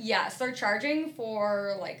something? Yes, they're charging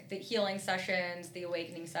for like the healing sessions, the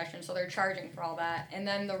awakening sessions, so they're charging for all that. And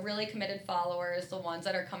then the really committed followers, the ones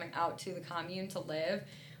that are coming out to the commune to live,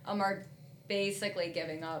 are basically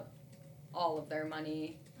giving up all of their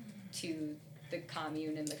money to the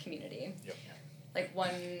commune and the community. Yep. Like one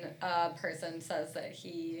person says that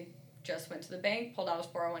he just went to the bank, pulled out his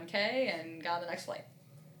 401k, and got on the next flight.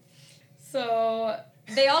 So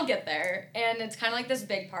they all get there, and it's kind of like this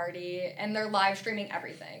big party, and they're live streaming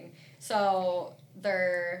everything. So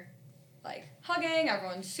they're like hugging,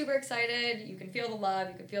 everyone's super excited, you can feel the love,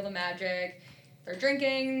 you can feel the magic. They're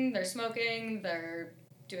drinking, they're smoking, they're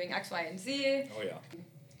doing X, Y, and Z. Oh, yeah.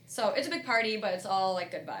 So it's a big party, but it's all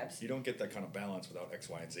like good vibes. You don't get that kind of balance without X,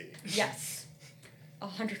 Y, and Z. Yes.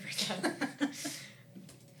 100%.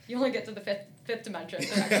 You only get to the fifth dimension,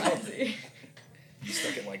 the X, Y, and Z. You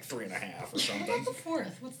stuck at like 3.5 or What something. about the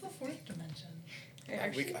fourth? What's the fourth dimension? I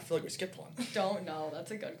actually I feel like we skipped one. don't know.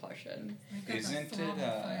 That's a good question. We've got the Isn't it, throttle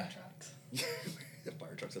fire trucks.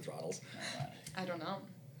 Fire trucks and throttles. I don't know.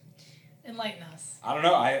 Enlighten us. I don't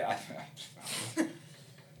know. I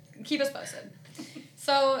Keep us posted.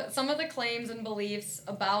 So, some of the claims and beliefs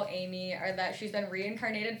about Amy are that she's been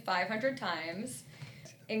reincarnated 500 times,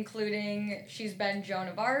 including she's been Joan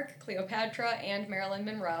of Arc, Cleopatra, and Marilyn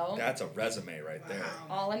Monroe. That's a resume right there.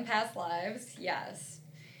 All in past lives, yes.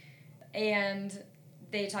 And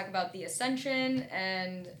they talk about the ascension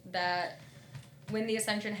and that when the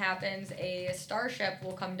ascension happens, a starship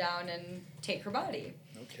will come down and take her body.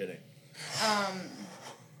 No kidding.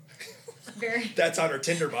 Very. That's on her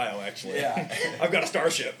Tinder bio, actually. Yeah. I've got a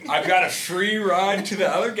starship. I've got a free ride to the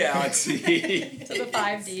other galaxy. To the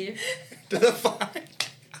 5D. To the 5.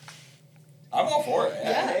 I'm all for it.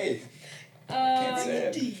 Yeah. Hey. Can't say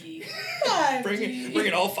it. D. Bring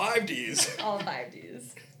it all 5Ds. All 5Ds.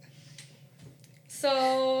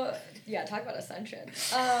 So, yeah, talk about ascension.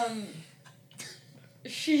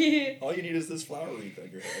 She. All you need is this flower wreath on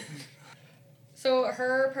your head. So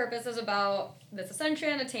her purpose is about this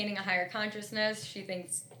ascension, attaining a higher consciousness. She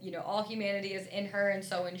thinks, all humanity is in her, and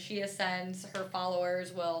so when she ascends, her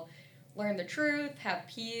followers will learn the truth, have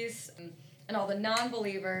peace, and all the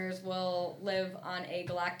non-believers will live on a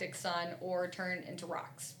galactic sun or turn into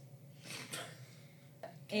rocks.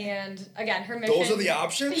 And again, her mission... Those are the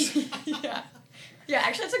options? Yeah. Yeah,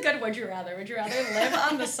 actually, it's a good would you rather. Would you rather live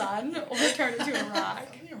on the sun or turn into a rock?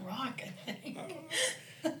 I mean, a rock, I think.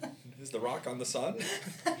 Is the rock on the sun?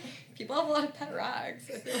 People have a lot of pet rocks.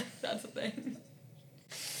 I feel like that's a thing.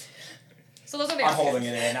 So those are the I'm options. holding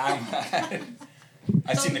it in.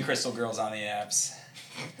 I've seen the Crystal Girls on the apps.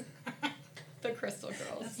 The Crystal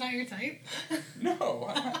Girls. That's not your type? No,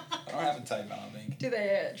 I don't have a type, I don't think. Do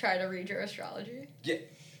they try to read your astrology?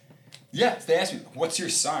 Yeah, they asked me, what's your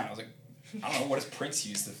sign? I was like, I don't know, what does Prince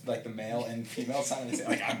use, the male and female sign? And they say,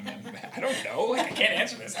 like, I don't know, like, I can't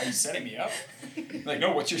answer this. Are you setting me up? Like,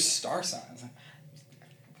 no, what's your star sign? I was like,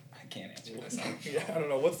 I can't answer this. Yeah, I don't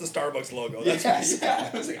know. What's the Starbucks logo? Yeah.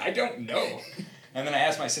 I was like, I don't know. And then I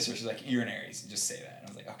asked my sister, she's like, you're an Aries, just say that. And I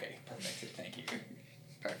was like, okay, perfect, thank you.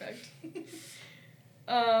 Perfect.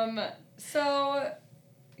 So,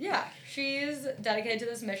 yeah, she's dedicated to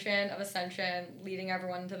this mission of ascension, leading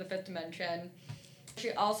everyone into the fifth dimension.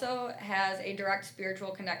 She also has a direct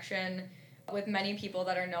spiritual connection with many people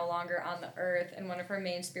that are no longer on the earth, and one of her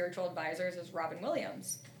main spiritual advisors is Robin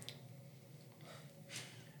Williams.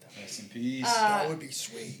 Rest in peace. That would be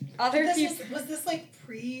sweet. Other This people... was this like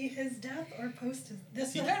pre his death or post his...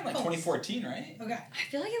 This He was died in like post. 2014, right? Okay. I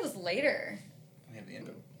feel like it was later. We have the end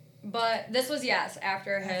of But this was, yes,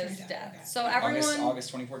 after After his his death, death. okay. So everyone... August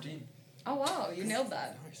 2014. Oh, wow, you nailed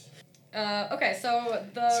that. Nice. Okay, so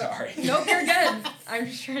the... Sorry. Nope, you're good. I'm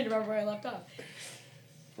just trying to remember where I left off.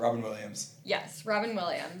 Robin Williams. Yes, Robin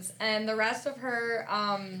Williams. And the rest of her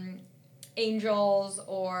angels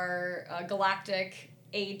or galactic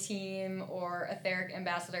A-team or etheric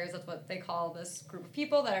ambassadors, that's what they call this group of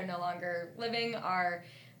people that are no longer living, are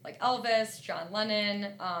like Elvis, John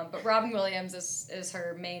Lennon, but Robin Williams is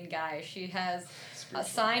her main guy. She has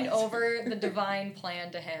signed over the divine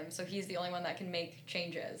plan to him, so he's the only one that can make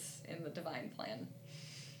changes in the divine plan.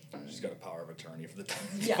 She's got a power of attorney for the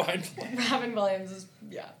Yeah. divine plan. Robin Williams is,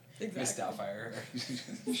 yeah, Miss exactly. Doubtfire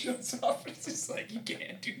shows up. It's just like, you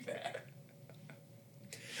can't do that.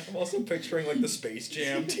 I'm also picturing like the Space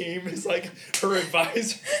Jam team is like her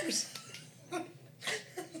advisors.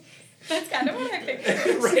 That's kind of what I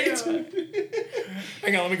pictured. Right? too.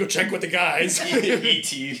 Hang on, let me go check with the guys.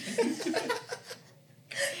 E.T.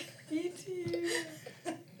 E.T.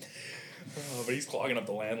 Oh, but he's clogging up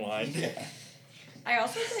the landline. Yeah. I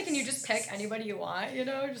also feel like, can you just pick anybody you want,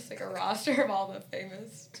 just like a roster of all the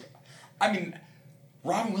famous. I mean,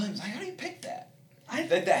 Robin Williams, how do you pick that? I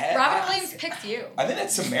Robin Williams picked you. I think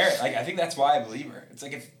that's some merit. Like, I think that's why I believe her. It's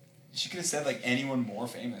like if she could have said like anyone more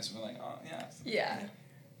famous, we're like, oh yeah. Yeah.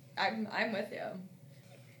 I'm with you.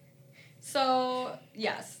 So,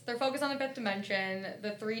 yes, they're focused on the fifth dimension.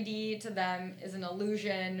 The 3D to them is an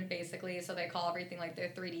illusion, basically, so they call everything like their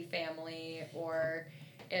 3D family, or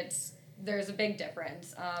there's a big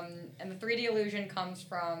difference. And the 3D illusion comes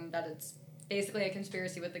from that it's basically a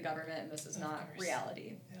conspiracy with the government, and this is not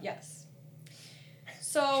reality. Yeah. Yes.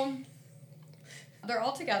 So, they're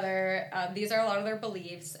all together. These are a lot of their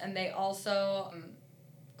beliefs, and they also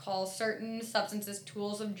call certain substances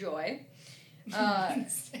tools of joy.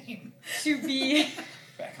 Same. To be,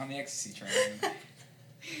 Back on the ecstasy train.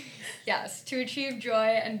 yes, to achieve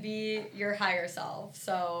joy and be your higher self.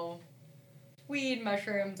 So, weed,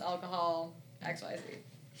 mushrooms, alcohol, XYZ.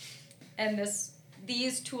 And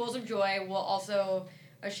these tools of joy will also,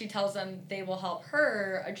 as she tells them, they will help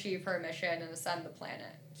her achieve her mission and ascend the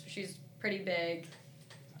planet. So she's pretty big.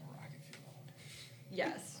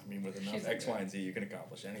 Yes. I mean, with enough She's X, good. Y, and Z, you can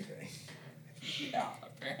accomplish anything. Yeah,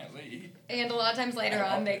 apparently. And a lot of times later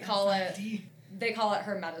on, they call it 5D.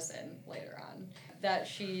 her medicine later on. That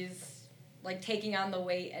she's like taking on the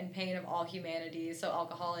weight and pain of all humanity. So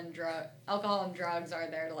alcohol and drugs are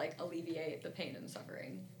there to like alleviate the pain and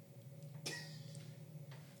suffering.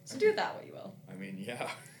 So do with that what you will. I mean, yeah.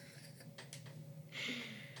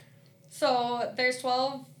 So there's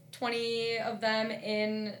 20 of them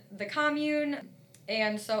in the commune.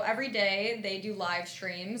 And so every day they do live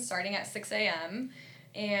streams starting at 6 a.m.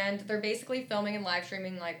 And they're basically filming and live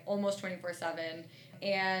streaming like almost 24/7.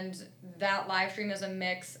 And that live stream is a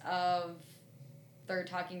mix of, they're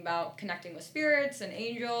talking about connecting with spirits and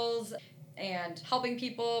angels and helping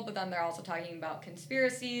people, but then they're also talking about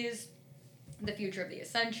conspiracies, the future of the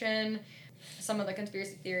ascension. Some of the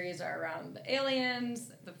conspiracy theories are around the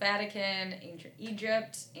aliens, the Vatican, ancient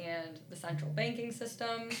Egypt, and the central banking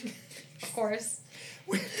system, of course.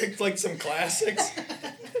 We picked like some classics.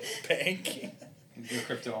 Banking. Do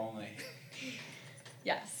crypto only.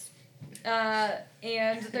 Yes.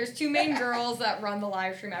 And there's 2 main girls that run the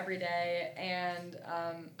live stream every day, and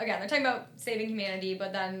again, they're talking about saving humanity,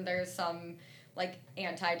 but then there's some like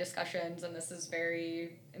anti-discussions, and this is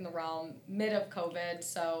very in the realm mid of COVID,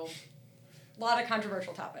 so a lot of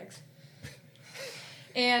controversial topics.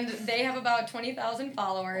 And they have about 20,000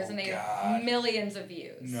 followers, and they have millions of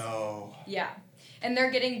views. No. Yeah. And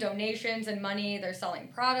they're getting donations and money. They're selling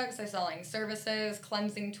products. They're selling services,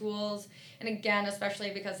 cleansing tools. And again,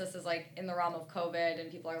 especially because this is like in the realm of COVID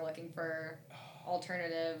and people are looking for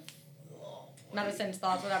alternative medicines,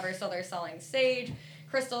 thoughts, whatever. So they're selling sage,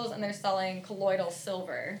 crystals, and they're selling colloidal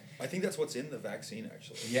silver. I think that's what's in the vaccine,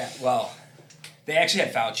 actually. Yeah, well, they actually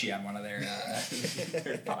had Fauci on one of their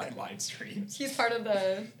live streams. He's part of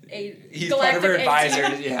the He's part of her Galactic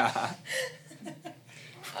advisor, yeah.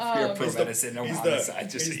 You're pro He's the- medicine, no he's on the, the side,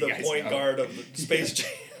 just he's so you the guys point know. guard of the Space Jam.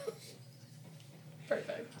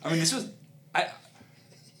 Perfect. I mean, this was...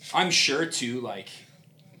 I'm sure, too, like,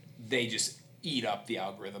 they just eat up the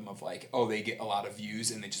algorithm of, like, oh, they get a lot of views,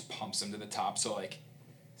 and they just pumps them to the top, so, like,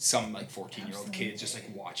 some, like, 14-year-old kid just, like,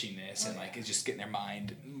 watching this, and, like, is just getting their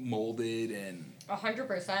mind molded, and...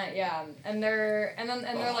 100%, yeah. And they're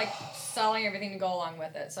like selling everything to go along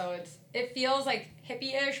with it. So it feels like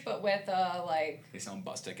hippie-ish, but with like They sell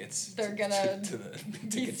bus tickets. They're gonna to the be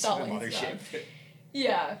tickets to the selling mothership. stuff.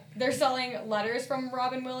 Yeah, they're selling letters from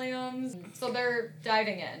Robin Williams. So they're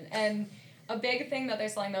diving in. And a big thing that they're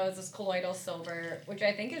selling though is this colloidal silver, which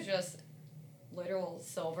I think is just literal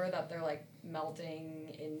silver that they're like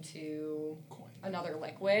melting into another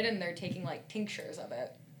liquid, and they're taking like tinctures of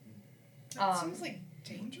it. That seems like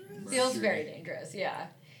dangerous. Feels very dangerous, yeah.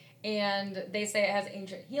 And they say it has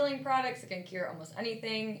ancient healing products. It can cure almost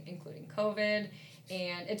anything, including COVID.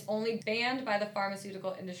 And it's only banned by the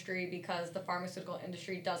pharmaceutical industry because the pharmaceutical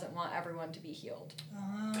industry doesn't want everyone to be healed.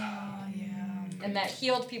 Oh, yeah. And that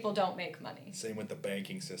healed people don't make money. Same with the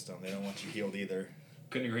banking system. They don't want you healed either.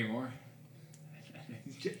 Couldn't agree more.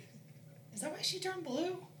 Is that why she turned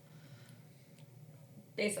blue?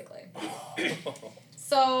 Basically.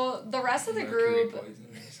 So the rest of the group,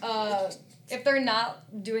 if they're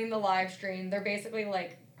not doing the live stream, they're basically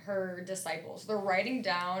like her disciples. They're writing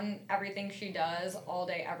down everything she does all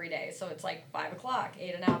day, every day. So it's like 5 o'clock,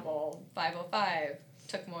 ate an apple, 5:05,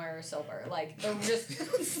 took more silver. Like they're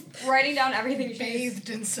just writing down everything she's Bathed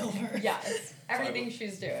in silver. Yes, everything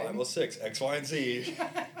she's doing. 506, X, Y, and Z.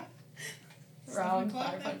 Round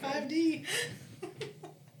 500. 500.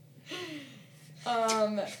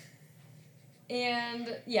 5D.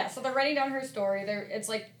 And yeah, so they're writing down her story. It's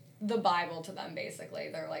like the Bible to them, basically.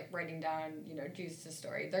 They're like writing down, Jesus'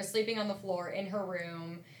 story. They're sleeping on the floor in her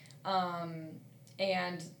room,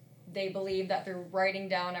 and they believe that through writing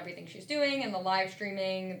down everything she's doing and the live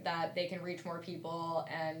streaming that they can reach more people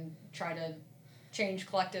and try to change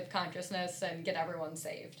collective consciousness and get everyone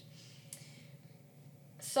saved.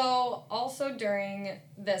 So also during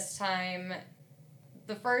this time,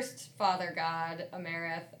 the first father god,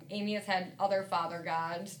 Amerith, Amy has had other father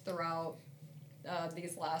gods throughout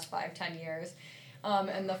these last 5-10 years.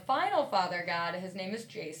 And the final father god, his name is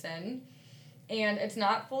Jason. And it's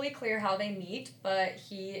not fully clear how they meet, but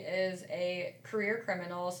he is a career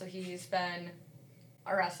criminal, so he's been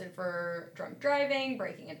arrested for drunk driving,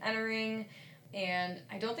 breaking and entering. And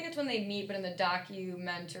I don't think it's when they meet, but in the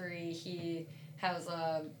documentary, he has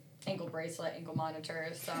a ankle bracelet, ankle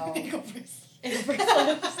monitor, so... Ankle bracelet. Ankle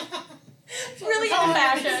bracelets. It's really in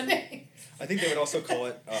fashion. I think they would also call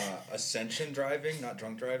it ascension driving, not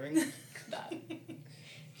drunk driving. That.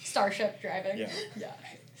 Starship driving. Yeah. Yeah.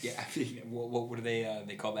 Yeah, I mean, what do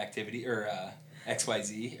they call the activity or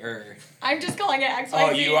XYZ or? I'm just calling it XYZ. Oh,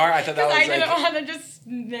 you are? I thought that was I didn't like want to just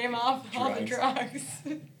name off all the drugs.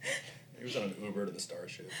 He was on an Uber to the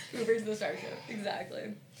Starship. Uber to the Starship,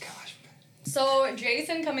 exactly. Gosh. So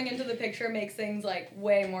Jason coming into the picture makes things like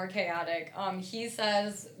way more chaotic. He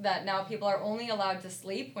says that now people are only allowed to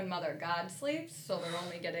sleep when Mother God sleeps, so they're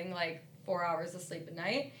only getting like 4 hours of sleep a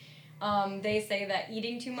night. They say that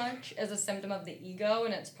eating too much is a symptom of the ego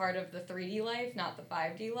and it's part of the 3D life, not the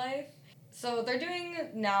 5D life. So they're doing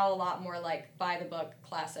now a lot more like by the book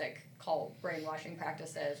classic cult brainwashing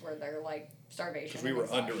practices where they're like starvation. Because we were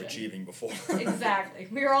and exhaustion. underachieving before. Exactly.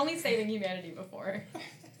 We were only saving humanity before.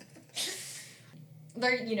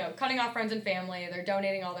 They're, cutting off friends and family. They're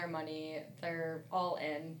donating all their money. They're all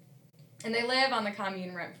in. And they live on the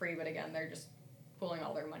commune rent-free, but again, they're just pulling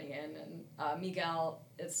all their money in. And Miguel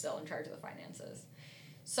is still in charge of the finances.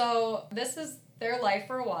 So this is their life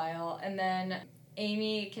for a while. And then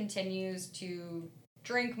Amy continues to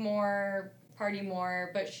drink more, party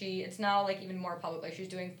more, but it's now like even more public. Like she's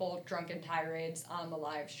doing full drunken tirades on the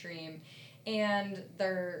live stream. And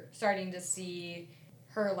they're starting to see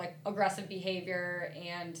her like aggressive behavior,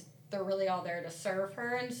 and they're really all there to serve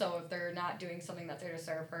her. And so if they're not doing something that's there to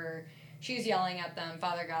serve her, she's yelling at them,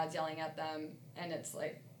 Father God's yelling at them, and it's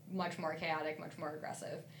like much more chaotic, much more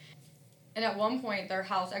aggressive. And at one point their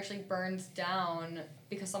house actually burns down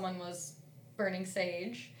because someone was burning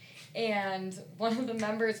sage, and one of the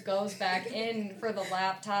members goes back in for the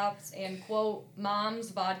laptops and quote, "Mom's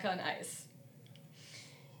vodka and ice."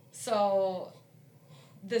 So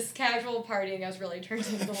this casual partying has really turned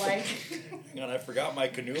into like... Hang on, I forgot my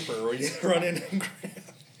canooper where you run in and grab.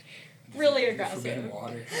 Really Forbidden aggressive.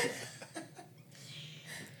 water.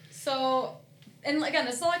 So, and again,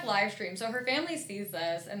 this is like live stream, so her family sees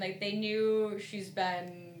this, and they knew she's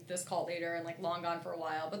been this cult leader and like long gone for a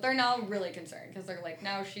while, but they're now really concerned because they're like,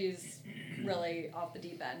 now she's really off the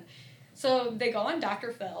deep end. So they go on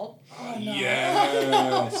Dr. Phil. Oh, no.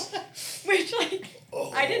 Yes. Which, like, Oh.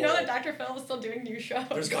 I didn't know that Dr. Phil was still doing new shows.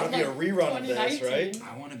 There's gotta in, be a rerun of this, 2019. right?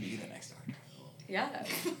 I want to be the next Doctor. Yeah.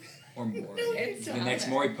 Or Maury. It's The on next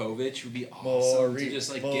there. Maury Povich would be awesome to just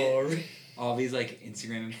like get Maury. all these like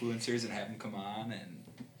Instagram influencers and have them come on, and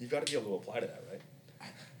You've got to be able to apply to that, right?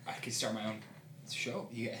 I could start my own show.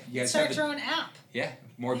 You guys Start have your own app. yeah,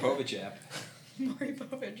 Maury Povich app. Maury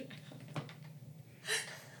Povich.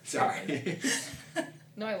 Sorry.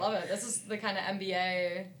 No, I love it. This is the kind of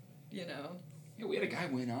MBA, Yeah, we had a guy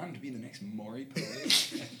went on to be the next Maury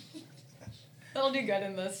Povich. that'll do good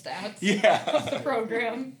in the stats of the Yeah.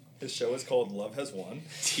 program. His show is called Love Has Won.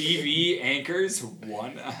 TV anchors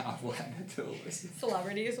won. I'll add it to the list.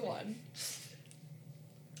 Celebrities won.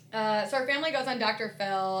 So our family goes on Dr.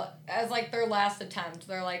 Phil as like their last attempt.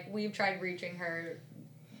 They're like, we've tried reaching her,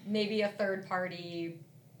 maybe a third party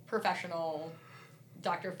professional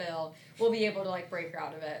Dr. Phil will be able to like break her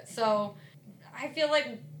out of it. So I feel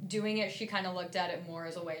like doing it, she kind of looked at it more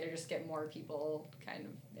as a way to just get more people kind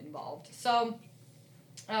of involved. So,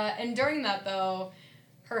 and during that though,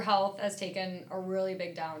 her health has taken a really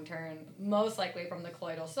big downturn, most likely from the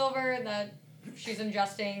colloidal silver that she's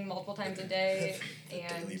ingesting multiple times a day.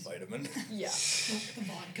 And Daily vitamin. yeah, The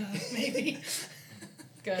vodka, maybe.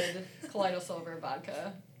 good colloidal silver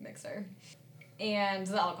vodka mixer. And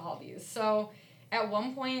the alcohol abuse. So at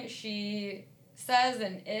one point she says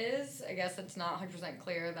and is, I guess it's not 100%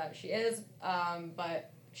 clear that she is,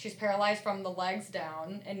 but she's paralyzed from the legs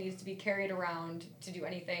down and needs to be carried around to do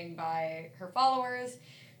anything by her followers.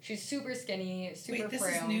 She's super skinny, super Wait, this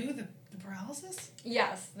frail. is new, the paralysis?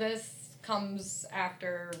 Yes, this comes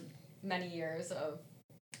after many years of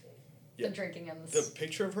Yeah. the drinking and The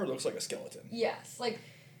picture of her looks like a skeleton. yes, like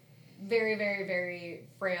very, very, very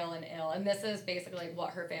frail and ill. And this is basically what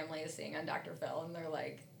her family is seeing on Dr. Phil, and they're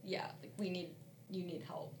like, yeah, like, you need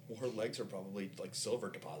help. Well, her legs are probably like silver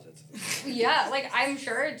deposits. Yeah, like I'm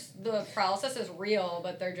sure the paralysis is real,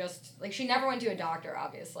 but they're just like, she never went to a doctor,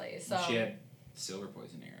 obviously. So She had silver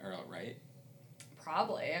poisoning, right?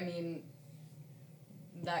 probably. I mean,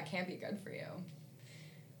 that can't be good for you.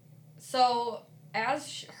 So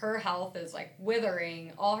as her health is like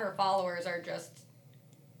withering, all her followers are just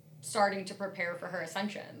starting to prepare for her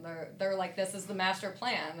ascension. They're like, this is the master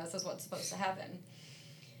plan. This is what's supposed to happen.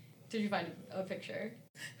 Did you find a picture?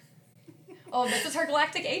 Oh, this is her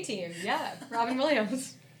Galactic A-Team. Yeah, Robin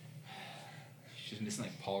Williams. She's missing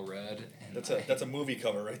like Paul Rudd. And That's a movie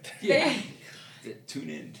cover right there. yeah. Tune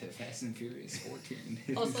in to Fast and Furious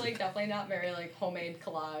 14. Also, like, definitely not very, like, homemade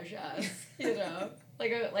collage as,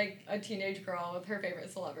 like a teenage girl with her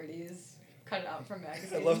favorite celebrities cut out from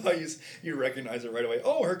magazines. I love how you recognize it right away.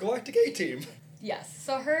 Oh, her Galactic A-Team. Yes,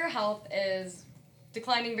 so her health is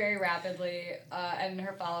declining very rapidly, and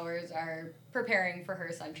her followers are preparing for her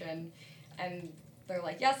ascension, and they're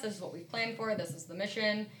like, yes, this is what we've planned for, this is the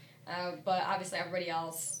mission, but obviously everybody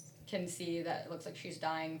else can see that it looks like she's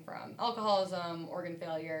dying from alcoholism, organ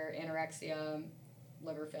failure, anorexia,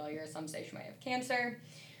 liver failure, some say she might have cancer.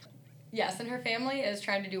 Yes, and her family is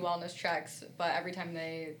trying to do wellness checks, but every time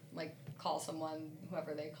they, like, call someone,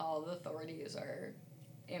 whoever they call, the authorities or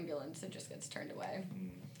ambulance, it just gets turned away.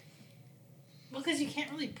 Well, because you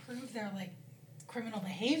can't really prove their, like, criminal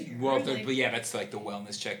behavior. Well, like, but yeah, that's like the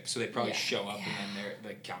wellness check. So they probably Yeah. show up and then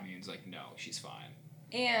the commune's like, no, she's fine.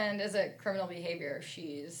 And is it criminal behavior if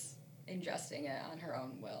she's ingesting it on her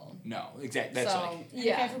own will? No, exactly. That's so, like, and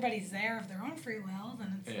yeah. if everybody's there of their own free will,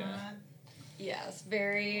 then it's Yeah. not... Yes,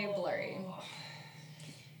 very blurry. Oh.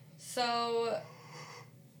 So,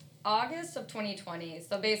 August of 2020,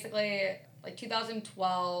 so basically, like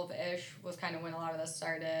 2012-ish was kind of when a lot of this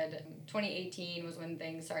started. 2018 was when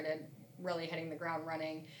things started really hitting the ground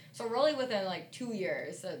running. So really within like 2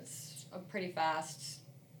 years, it's a pretty fast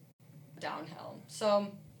downhill.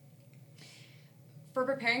 So for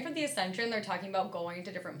preparing for the ascension, they're talking about going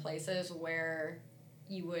to different places where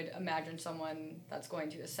you would imagine someone that's going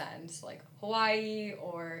to ascend, like Hawaii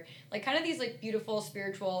or like kind of these like beautiful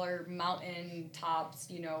spiritual or mountain tops,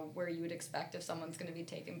 you know, where you would expect if someone's going to be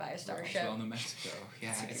taken by a starship. Roswell, New Mexico.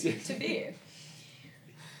 Yeah. to be.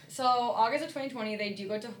 So August of 2020, they do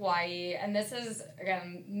go to Hawaii, and this is,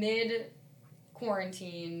 again,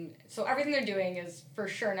 mid-quarantine, so everything they're doing is for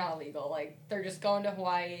sure not illegal. Like, they're just going to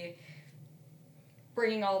Hawaii,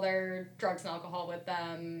 bringing all their drugs and alcohol with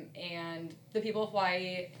them, and the people of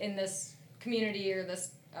Hawaii in this community or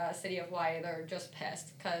this city of Hawaii, they're just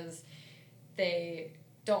pissed because they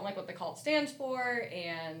don't like what the cult stands for,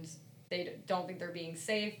 and they don't think they're being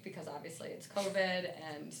safe because obviously it's COVID,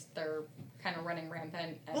 and they're kind of running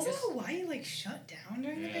rampant. And Wasn't just, Hawaii, like, shut down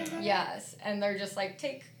during the pandemic? yes, and they're just like,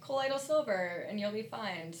 take colloidal silver and you'll be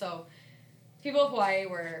fine. So people of Hawaii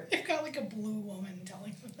were... They've got, like, a blue woman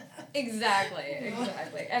telling them that. Exactly.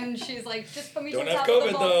 And she's like, just put me Don't to the have top of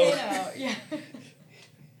the COVID, though. volcano.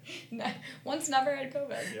 Yeah. Once never had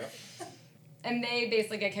COVID. Yeah. And they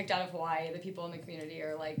basically get kicked out of Hawaii. The people in the community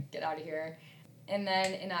are like, get out of here. And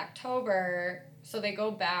then in October, so they go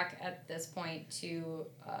back at this point to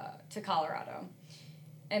Colorado.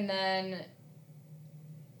 And then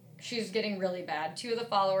she's getting really bad. 2 of the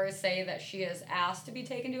followers say that she is asked to be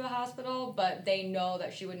taken to a hospital, but they know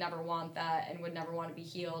that she would never want that and would never want to be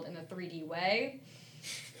healed in a 3D way.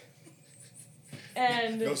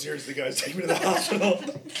 And No, seriously, guys, take me to the hospital.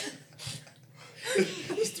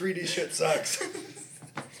 This 3D shit sucks.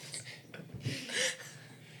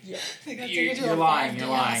 yeah, They got You're taken to a lying, 5-day you're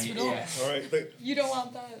lying. hospital. Yeah. All right, you don't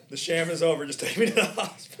want that. the sham is over. Just take me to the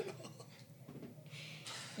hospital.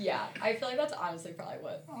 Yeah, I feel like that's honestly probably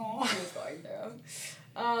what Aw. she was going through.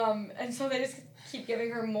 And so they just keep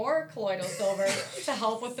giving her more colloidal silver to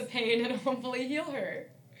help with the pain and hopefully heal her.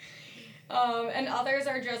 And others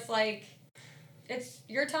are just like, it's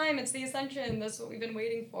your time, it's the ascension, this is what we've been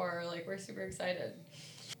waiting for, like, we're super excited.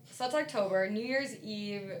 So that's October. New Year's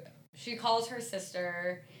Eve, she calls her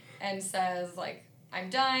sister and says, like, I'm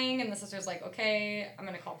dying, and the sister's like, okay, I'm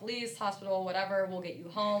gonna call police, hospital, whatever, we'll get you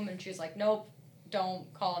home. And she's like, nope,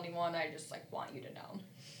 don't call anyone, I just, like, want you to know.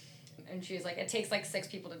 And she's like, it takes, like, 6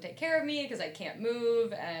 people to take care of me because I can't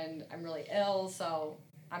move, and I'm really ill, so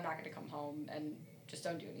I'm not gonna come home, and just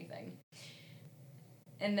don't do anything.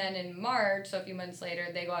 And then in March, so a few months later,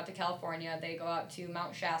 they go out to California. They go out to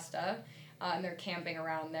Mount Shasta, and they're camping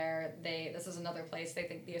around there. This is another place they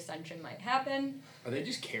think the ascension might happen. Are they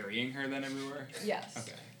just carrying her then everywhere? Yes.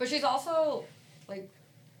 Okay. But she's also, like,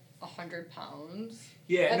 100 pounds.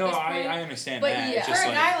 Yeah, At no, this point. I understand But that. yeah. It's For just a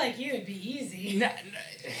like, guy like you, it'd be easy.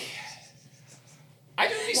 I'd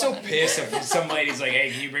just be so pissed if some lady's like,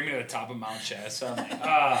 hey, can you bring me to the top of Mount Shasta? I'm like,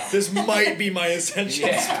 ah. This might be my ascension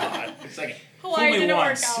Yeah. spot. It's like, Hawaii only didn't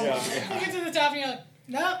once. work out. Yeah. You get to the top and you're like,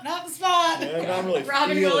 nope, not the spot. Yeah, I'm really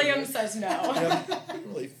Robin feeling Williams it. says no. Yeah, I'm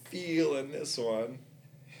really feeling this one.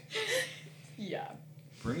 Yeah.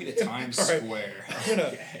 Bring me to Times All right. Square.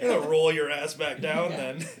 I'm gonna roll your ass back down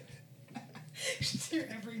then. Just hear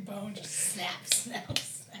every bone just snap, snap,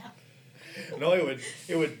 snap. No, it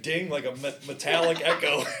would ding like a metallic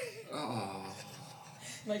echo. Oh.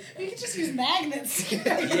 Like, You could just use magnets.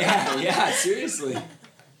 Yeah, seriously.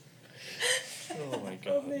 Oh my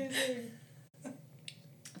god. amazing.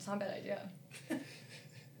 That's not a bad idea.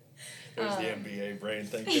 There's the NBA brain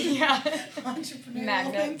thinking. Yeah. Entrepreneurial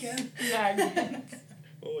Magnets. thinking. Magnets.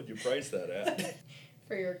 What'd you price that at?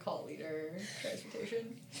 For your cult leader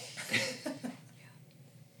transportation.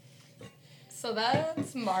 So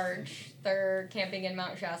that's March. They're camping in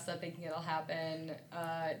Mount Shasta thinking it'll happen.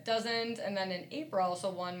 Doesn't. And then in April, so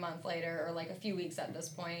 1 month later, or like a few weeks at this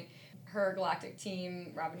point, her galactic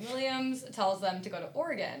team, Robin Williams, tells them to go to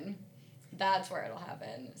Oregon. That's where it'll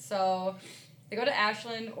happen. So they go to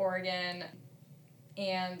Ashland, Oregon,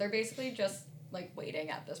 and they're basically just like waiting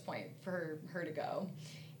at this point for her to go.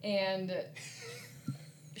 And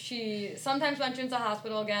she sometimes mentions a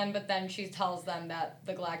hospital again, but then she tells them that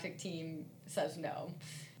the galactic team says no.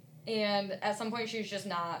 And at some point she's just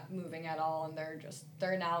not moving at all, and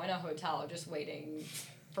they're now in a hotel just waiting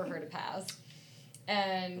for her to pass.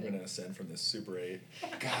 And I'm gonna ascend from this Super 8.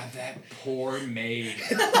 God, that poor maid.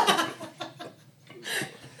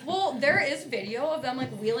 well, there is video of them like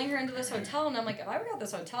wheeling her into this hotel, and I'm like, if I were at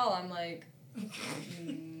this hotel, I'm like,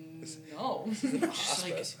 no.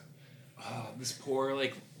 Hospice. Oh, this poor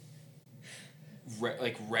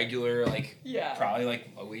regular Yeah. probably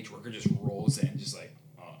low wage worker just rolls in just like,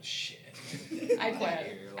 oh shit. I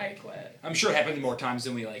quit. I'm sure it happened more times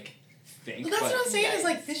than we think. Well, that's but what I'm saying. yeah. Is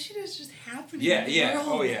like this shit is just happening. Yeah, in the yeah,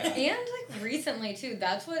 world. oh yeah. And recently too,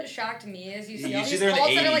 that's what shocked me is you see You all see these they're in the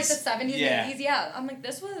cults that are 80s. the 70s Yeah. and 80s. Yeah, I'm like,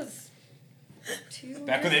 this was 2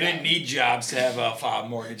 Back when they didn't need jobs to have a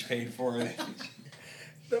mortgage paid for.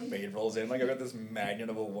 The maid rolls in like I got this magnet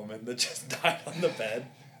of a woman that just died on the bed.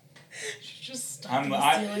 She's just stuck in the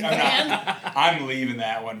ceiling I'm fan. I'm leaving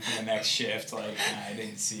that one for the next shift. I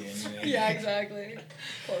didn't see anything. Yeah, exactly.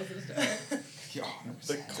 Close this door. Yeah,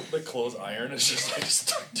 The clothes iron is just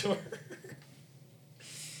stuck to her.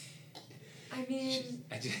 I mean,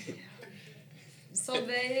 I just, so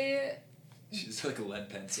they. she's like a lead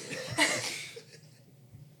pencil.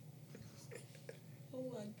 A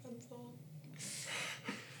lead pencil.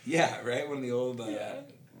 Yeah, right? One of the old. Yeah.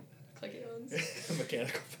 Clicky ones.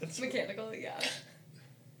 Mechanical pencil. Mechanical, yeah.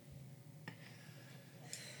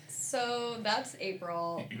 So that's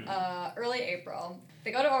April, early April.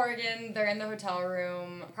 They go to Oregon, they're in the hotel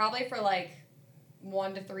room, probably for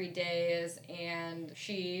 1 to 3 days, and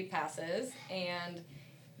she passes, and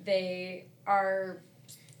they are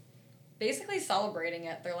basically celebrating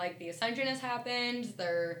it. They're like, the ascension has happened,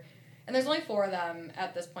 and there's only 4 of them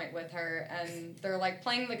at this point with her, and they're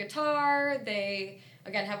playing the guitar, they,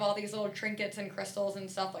 again, have all these little trinkets and crystals and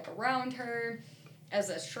stuff around her as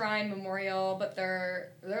a shrine memorial, but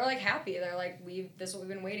they're happy. They're like, this is what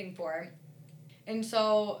we've been waiting for. And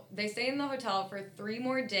so they stay in the hotel for 3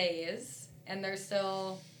 more days, and they're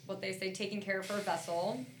still, what they say, taking care of her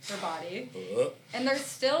vessel, her body. And they're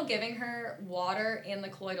still giving her water and the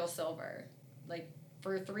colloidal silver,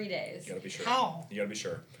 for 3 days. You gotta be sure. How? You gotta be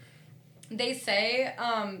sure. They say,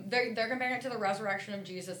 they're comparing it to the resurrection of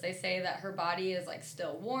Jesus. They say that her body is,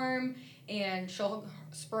 still warm, and she'll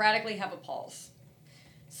sporadically have a pulse.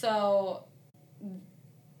 So,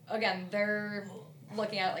 again, they're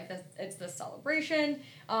looking at it it's this celebration,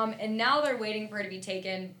 and now they're waiting for her to be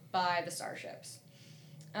taken by the starships.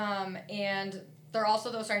 And they're also,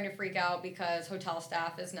 though, starting to freak out because hotel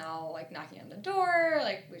staff is now, knocking on the door,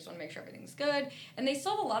 we just want to make sure everything's good. And they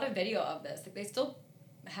still have a lot of video of this. They still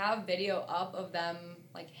have video up of them,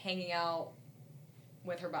 hanging out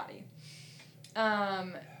with her body.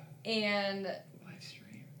 And Live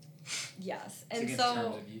stream. yes, It's and against so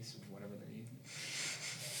terms of use of whatever they're using.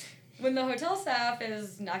 when the hotel staff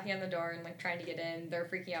is knocking on the door and trying to get in, they're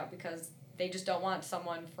freaking out because they just don't want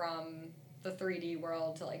someone from the 3D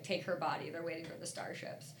world to take her body. They're waiting for the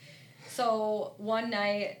starships. So one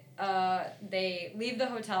night, they leave the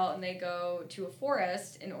hotel and they go to a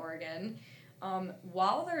forest in Oregon.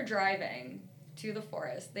 While they're driving to the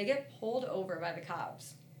forest, they get pulled over by the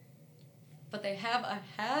cops. But they have a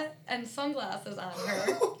hat and sunglasses on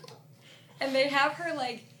her. And they have her,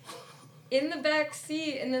 in the back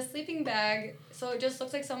seat, in the sleeping bag, so it just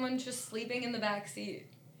looks like someone's just sleeping in the back seat.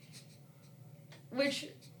 Which,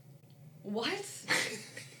 what?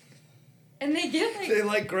 And they get,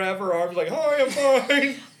 They grab her arms hi, I'm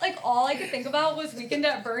fine. all I could think about was Weekend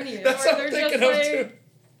at Bernie's. That's where what I'm they're thinking of just too.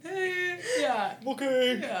 hey, yeah.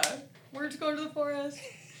 Okay. Yeah, we're just going to the forest.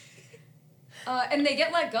 And they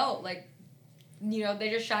get let go. They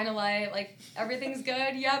just shine a light, everything's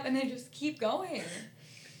good, yep, and they just keep going.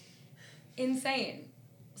 Insane.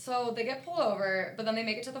 So they get pulled over, but then they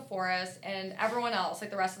make it to the forest, and everyone else,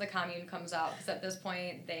 the rest of the commune comes out, because at this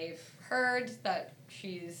point they've heard that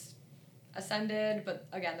she's ascended, but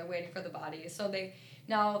again, they're waiting for the body. So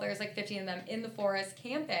now there's 15 of them in the forest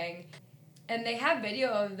camping, and they have video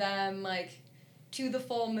of them, to the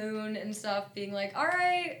full moon and stuff, being all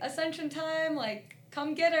right, ascension time,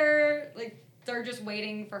 come get her, they're just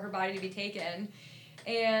waiting for her body to be taken.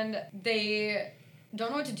 And they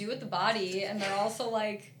don't know what to do with the body. And they're also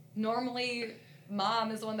like, normally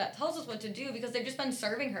mom is the one that tells us what to do because they've just been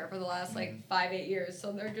serving her for the last 5-8 years.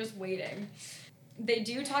 So they're just waiting. They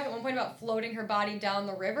do talk at one point about floating her body down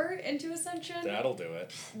the river into Ascension. That'll do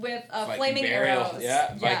it. With Viking flaming burial. arrows.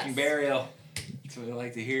 Yeah, Viking Yes. burial. That's what I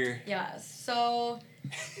like to hear. Yes. So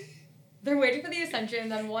they're waiting for the Ascension.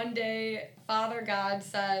 Then one day, Father God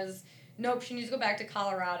says, nope, she needs to go back to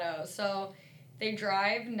Colorado. So they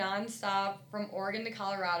drive nonstop from Oregon to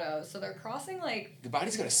Colorado. So they're crossing The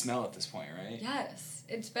body's got to smell at this point, right? yes,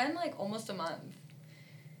 it's been almost a month.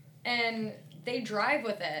 And they drive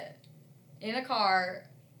with it in a car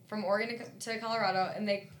from Oregon to Colorado, and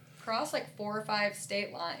they cross 4 or 5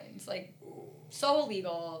 state lines. So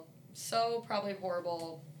illegal, so probably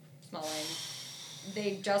horrible smelling.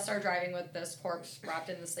 They just are driving with this corpse wrapped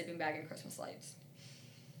in the sleeping bag and Christmas lights.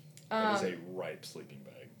 That is a ripe sleeping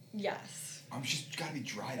bag. Yes. She's got to be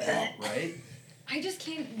dried out, right? I just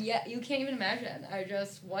can't, you can't even imagine.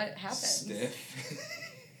 What happens? Stiff.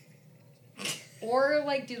 Or,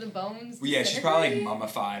 do the bones Well, yeah, she's probably disintegrate?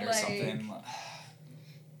 mummified or something.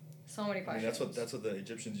 So many I questions. mean, that's what the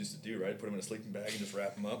Egyptians used to do, right? Put them in a sleeping bag and just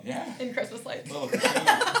wrap them up. Yeah. And Christmas lights. Little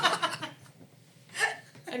cocoon.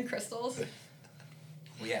 And crystals.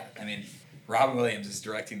 Well, yeah, I mean, Robin Williams is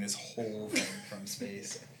directing this whole thing from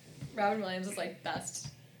space. Robin Williams is best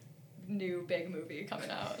new big movie coming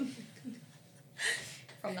out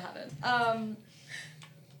from the heaven.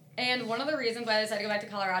 And one of the reasons why I decided to go back to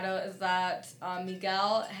Colorado is that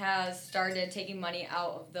Miguel has started taking money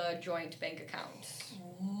out of the joint bank account.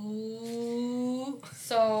 Ooh.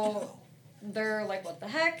 So they're like, what the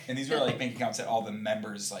heck? And these were bank accounts that all the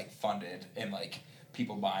members funded and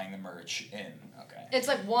people buying the merch in. Okay. It's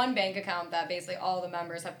one bank account that basically all the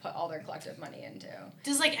members have put all their collective money into.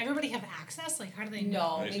 Does everybody have access? How do they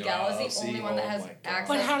know? No, There's no Miguel is LLC? the only one that Oh has my God. access.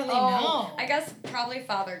 But how do they know? I guess probably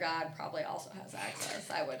Father God probably also has access,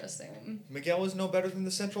 I would assume. Miguel is no better than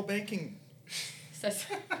the central banking. Says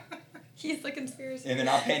he's the conspiracy. And they're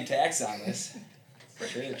not paying tax on this.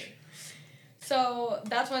 Rich. So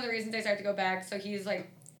that's one of the reasons they started to go back. So he's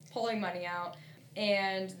pulling money out,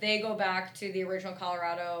 and they go back to the original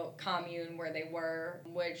Colorado commune where they were,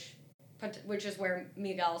 which is where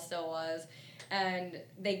Miguel still was. And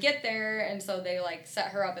they get there, and so they set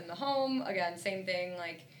her up in the home again. Same thing,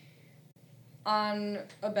 on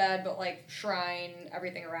a bed, but shrine,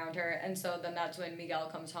 everything around her. And so then that's when Miguel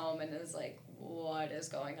comes home and is what is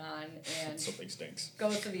going on? And Something stinks.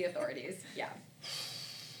 goes to the authorities. Yeah.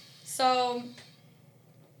 So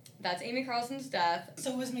that's Amy Carlson's death.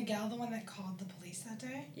 So was Miguel the one that called the police that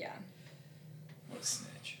day? Yeah. What a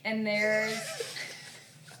snitch. And there's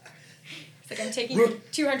it's I'm taking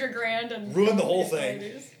 $200,000 and Ruin the going to whole thing.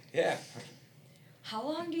 authorities. Yeah. How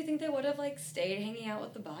long do you think they would have stayed hanging out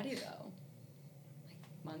with the body though?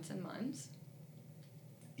 Months and months?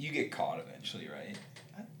 You get caught eventually, right?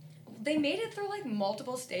 They made it through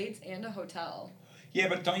multiple states and a hotel. Yeah,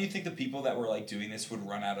 but don't you think the people that were doing this would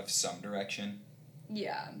run out of some direction?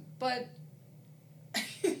 Yeah, but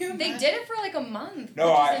They they did it for a month. No,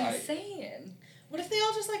 which is I- insane. What if they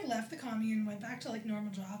all just left the commune, went back to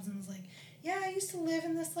normal jobs, and was yeah, I used to live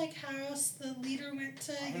in this house. The leader went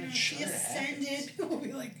to, sure she it ascended. happens. People would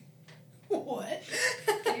be what?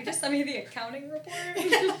 Can you just send me the accounting report?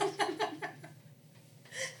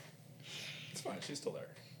 It's fine. She's still there.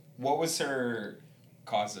 What was her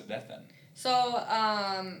cause of death then? So,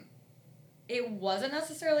 it wasn't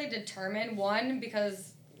necessarily determined, one,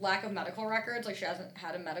 because lack of medical records, she hasn't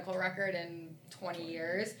had a medical record in 20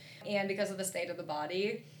 years, and because of the state of the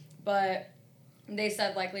body, but they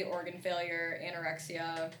said likely organ failure,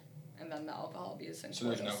 anorexia, and then the alcohol abuse and So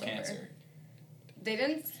there's no cortisol. cancer. They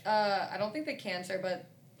didn't, I don't think they cancer, but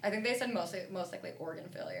I think they said most likely organ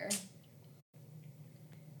failure.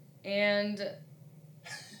 And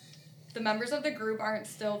the members of the group aren't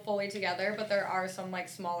still fully together, but there are some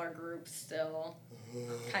smaller groups still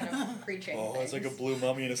kind of preaching Oh, things. it's like a blue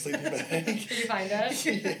mummy in a sleeping bag. Did you find it?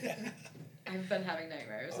 Yeah. I've been having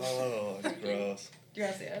nightmares. Oh, that's gross. Do you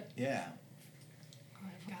want to see it? Yeah.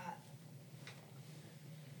 I've got.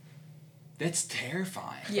 That's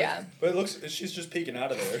terrifying. Yeah. But it looks, she's just peeking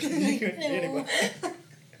out of there. Anyway.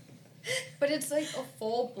 But it's a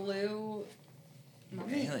full blue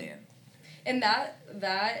mummy. Alien. And that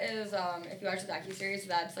is if you watch the docuseries,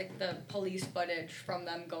 that's the police footage from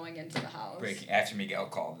them going into the house. Breaking after Miguel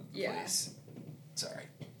called the Yeah. police. Sorry.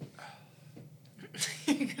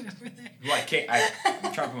 You got over there. Well, I can't.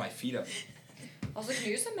 I'm trying to put my feet up. Also, can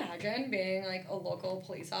you just imagine being like a local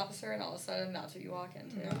police officer and all of a sudden that's what you walk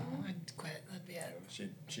into? No, I'd quit. That'd be it.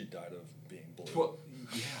 She died of being blue. Well,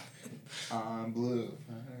 yeah. I'm blue.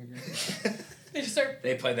 They just start.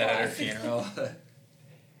 They played that at her funeral.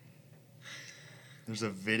 There's a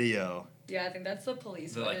video. Yeah, I think that's the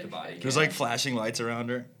police. They're like the footage body video. There's like flashing lights around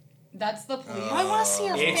her. That's the police. I want to see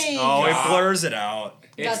her It's- face. Oh, it God. blurs it out.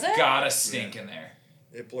 It's Does it? gotta stink in there.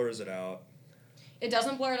 It blurs it out. It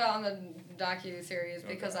doesn't blur it out on the docu-series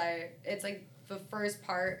because it's like the first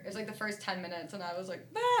part, it's like the first 10 minutes and I was like,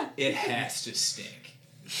 ah! It has to stink.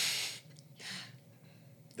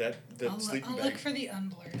 That I'll sleeping look bag. for the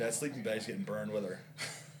unblurred. That sleeping bag's getting burned with her.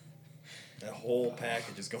 That whole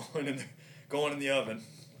package is going in the oven.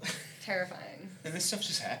 Terrifying. And this stuff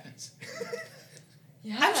just happens.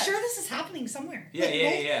 Yeah. I'm sure this is happening somewhere. Yeah, Like,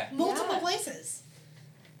 yeah. Multiple Yeah. places.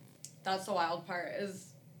 That's the wild part is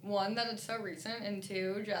one, that it's so recent, and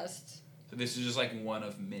two, just So this is just like one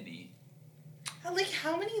of many. Like,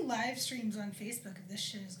 how many live streams on Facebook of this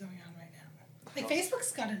shit is going on right now? Like,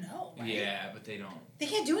 Facebook's gotta know, right? Yeah, but they don't. They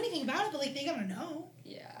can't do anything about it, but, like, they gotta know.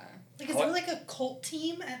 yeah. Like, is What? there, like, a cult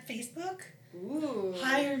team at Facebook? Ooh.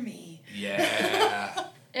 Hire me. Yeah.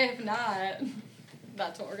 If not,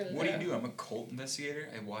 that's what we're gonna What do? I'm a cult investigator.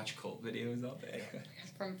 I watch cult videos all day.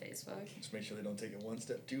 From Facebook. Just make sure they don't take it one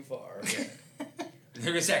step too far. They're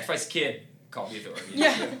gonna sacrifice a kid. Call the authorities.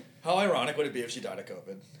 Yeah. How ironic would it be if she died of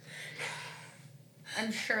COVID?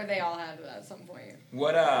 I'm sure they all had it at some point.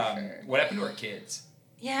 What sure. What happened to our kids?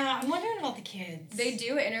 Yeah, I'm wondering about the kids. They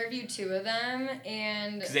do interview two of them,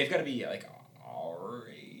 and Because they've got to be like our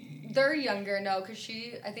age. they're younger, no, because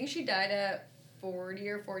I think she died at 40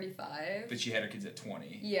 or 45. But she had her kids at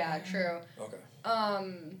 20. Yeah, true. Okay.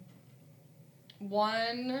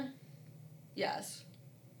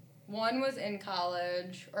 One was in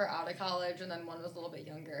college or out of college, and then one was a little bit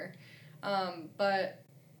younger. But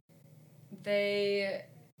they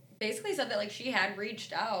basically said that, like, she had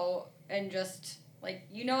reached out and just, like,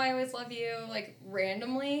 I always love you, like,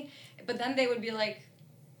 randomly. But then they would be like,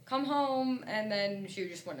 come home, and then she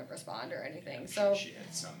just wouldn't respond or anything. So, She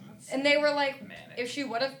had some and they were like, manic. if she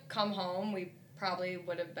would have come home, we probably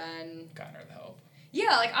would have been, Gotten her the help.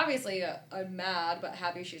 yeah, like, obviously I'm mad but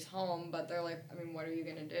happy she's home, but they're like, I mean, what are you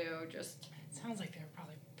gonna do? Just, Sounds like they were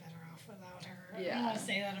probably better off without her. I Yeah. don't want to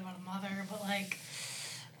say that about a mother, but, like,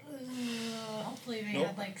 hopefully they Nope.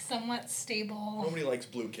 had, like, somewhat stable... Nobody likes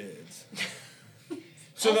blue kids.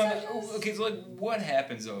 So Also then, just- okay, so like, what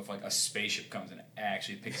happens though if like a spaceship comes and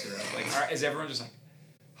actually picks her up? Like, is everyone just like,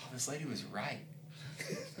 oh, this lady was right?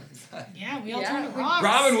 Yeah, we all Yeah. turned to rocks.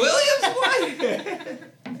 Robin Williams,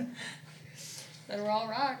 what? they were all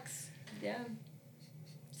rocks. Yeah.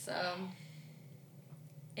 So,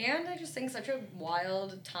 and I just think such a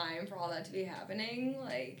wild time for all that to be happening.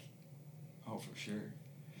 Like, Oh, for sure.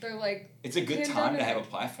 they're like, It's a good time to have a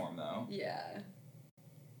platform though. yeah.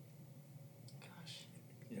 Gosh.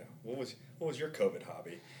 Yeah. What was your COVID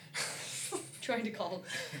hobby? Trying to call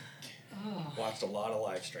Oh. Watched a lot of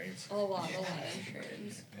live streams. a lot of live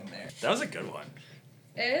streams. In there. That was a good one.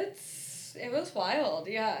 It was wild,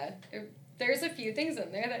 yeah. There's a few things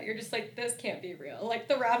in there that you're just like, this can't be real. Like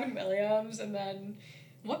the Robin Williams, and then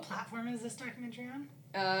What platform is this documentary on?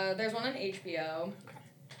 there's one on HBO.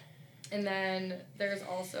 And then there's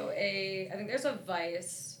also I think there's a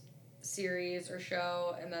Vice series or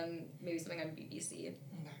show, and then maybe something on BBC. Okay.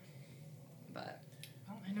 But,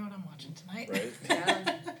 Well, I know what I'm watching tonight. Right.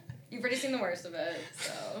 yeah. You've already seen the worst of it,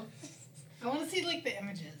 so, I want to see, like, the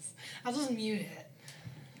images. I'll just mute it.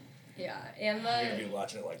 yeah. And You're gonna the, be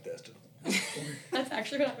watching it like this. that's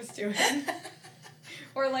actually what I was doing.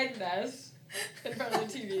 Or like this, in front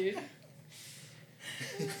of the TV.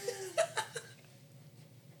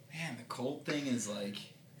 Man, the cold thing is like,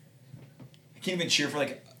 I can't even cheer for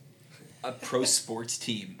like a pro sports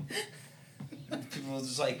team. People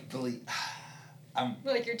just like really,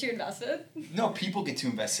 Like, you're too invested? no, people get too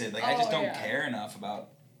invested. Like I just Oh, don't yeah. care enough about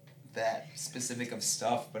that specific of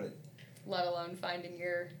stuff. But Let alone finding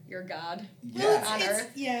your god. yeah, On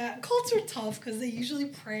Earth. Yeah, cults are tough because they usually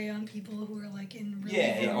prey on people who are, like, in really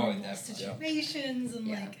Yeah, yeah, oh, vulnerable definitely. situations, and,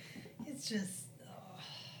 Yeah. like, it's just...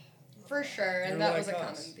 For sure, and You're that like was a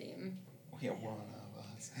us. common theme. yeah, one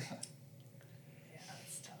of us. Yeah,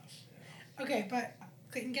 it's tough. Okay, but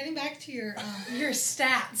Clayton, getting back to your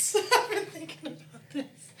stats. I've been thinking about this.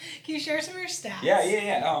 Can you share some of your stats? yeah.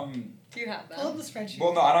 Do you have Pull up them? the spreadsheet.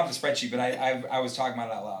 Well, no, I don't have the spreadsheet, but I was talking about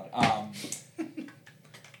it out loud.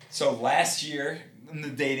 So last year in the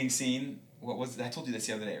dating scene, what was it? I told you this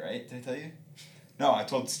the other day, right? Did I tell you? No, I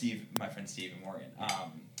told Steve, my friend Steve and Morgan.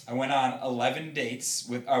 I went on 11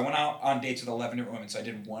 dates I went out on dates with 11 different women, so I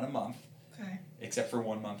did one a month. Okay. except for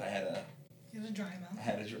 1 month I had a dry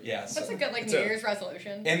mouth. yeah. That's So, a good like It's New a- Year's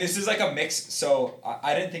resolution. and this is like a mix. So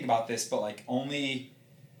I didn't think about this, but like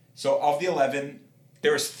so of the 11,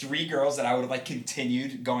 there was 3 girls that I would have like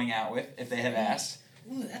continued going out with if they had asked.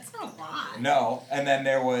 Ooh, that's not a lot. No, and then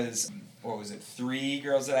there was 3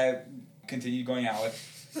 girls that I continued going out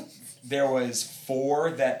with. There was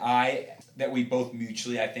 4 that we both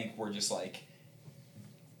mutually I think were just like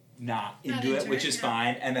not into it, which is yeah.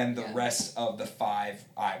 fine. And then the Yeah. rest of the 5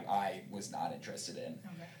 I was not interested in.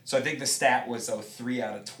 Okay. So I think the stat was 3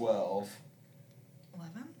 out of 12.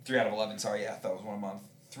 11? 3 out of 11. Sorry, yeah, that was 1 month.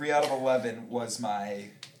 3 out of 11 was my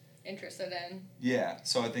Interested in. yeah.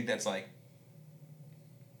 So I think that's like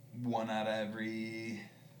 1 out of every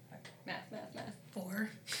Math. 4.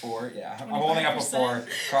 4. Yeah, I'm holding up a 4. 25%.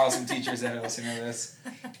 Carl, some teachers that are listening to this.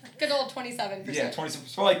 Good old 27%. Yeah, 27.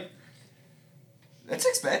 So like, that's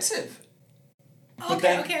expensive. But Okay,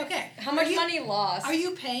 then- okay. How much Are you- money lost? Are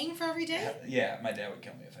you paying for every day? Yeah, my dad would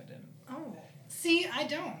kill me if I didn't. Oh. See, I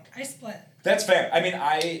don't. I split. That's fair. I mean,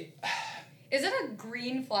 Is it a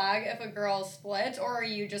green flag if a girl splits, or are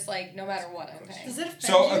you just like, no matter what, I'm paying? Does it offend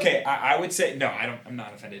so you? okay. I would say no. I'm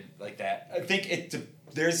not offended like that. I think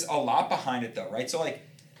there's a lot behind it though, right? So like,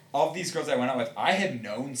 of these girls I went out with, I had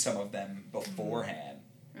known some of them beforehand,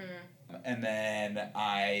 and then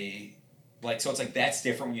so it's like that's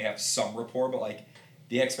different when you have some rapport, but like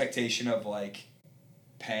the expectation of like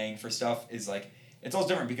paying for stuff is like it's all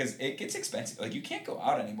different because it gets expensive. Like you can't go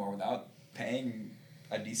out anymore without paying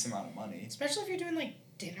a decent amount of money. Especially if you're doing like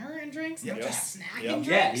dinner and drinks, Yep. not just snack Yep. and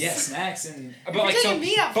Yeah, drinks. yeah, snacks and If you're taking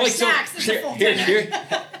me out for snacks, it's a full dinner.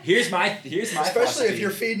 here's my Especially philosophy. if you're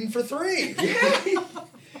feeding for 3.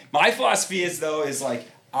 My philosophy is like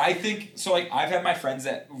I think so. Like I've had my friends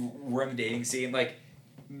that were in the dating scene. Like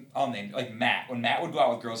I'll name like Matt. When Matt would go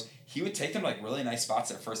out with girls, he would take them to like really nice spots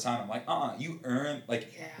their first time. I'm like, you earn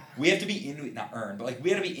like Yeah. we have to be into it, not earn, but like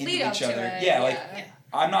we have to be into Lead up each to other. it, Yeah, like Yeah.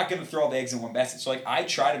 I'm not gonna throw all the eggs in one basket. So like I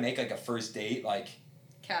try to make like a first date like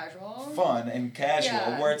Casual. fun and casual,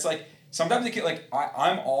 Yeah. where it's like. Sometimes it can, like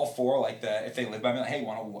I'm all for like the if they live by me like hey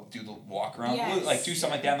want to do the walk around Yes. like do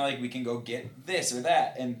something like that and like we can go get this or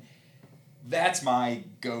that and that's my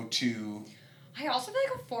go-to. I also feel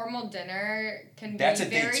like a formal dinner can That's be a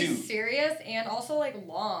date, very too. serious and also like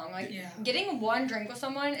long. Like Yeah. getting one drink with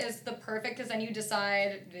someone is the perfect because then you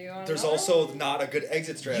decide do you want There's also not a good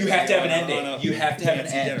exit strategy. You have to have an on- end on date. a You have to have an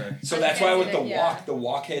fancy end. dinner. So A that's why with fancy the date, walk, the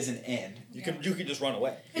walk has an end. You could just run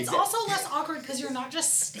away. It's Exact- also less awkward because you're not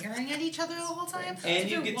just staring at each other the whole time. And If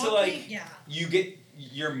you you're get to, walking- like- yeah.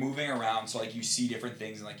 You're moving around, so like you see different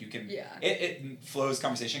things and like you can. Yeah. It flows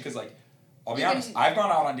conversation because like. I'll be You can- honest. I've gone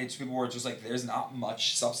out on dates with people where it's just like there's not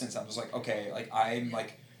much substance. I'm just like okay, like I'm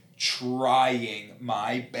like trying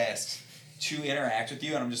my best to interact with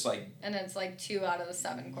you, and I'm just like And it's like 2 out of the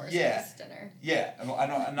 7 courses Yeah. dinner. yeah.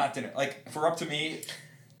 I'm not dinner. Like if we're up to me,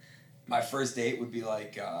 my first date would be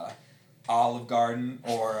like Olive Garden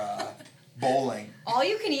or bowling. All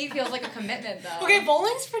you can eat feels like a commitment though. Okay,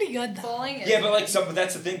 bowling's pretty good though. Bowling is Yeah, but like but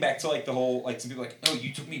that's the thing. Back to like the whole like some people are like oh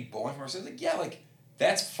you took me bowling for myself. Like yeah like.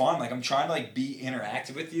 That's fun. Like I'm trying to like be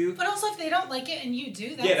interactive with you. But also, if they don't like it and you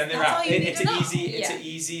do, that's, Yeah, then they're that's out. all you need It's to an know. easy. It's Yeah. an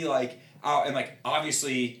easy like. And like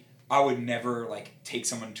obviously, I would never like take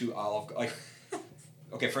someone to Olive like.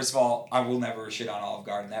 Okay, first of all, I will never shit on Olive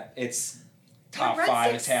Garden. That it's top Breadsticks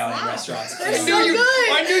 5 Italian slap. restaurants. They're Yeah. so good.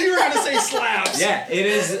 I knew you were gonna say slaps. Yeah, it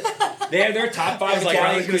is. They're top I 5 was like, Italian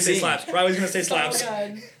Riley's gonna say cuisine. slaps. Riley's gonna say so slaps.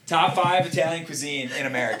 good. Top 5 Italian cuisine in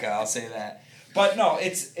America. I'll say that. But no,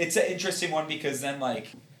 it's an interesting one because then like.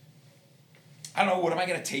 I don't know. What am I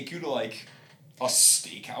gonna take you to like a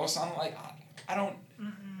steakhouse on? Like I don't.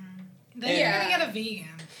 Then Yeah. you're gonna get a vegan.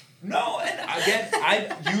 No, and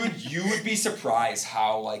again, you would be surprised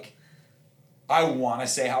how like I want to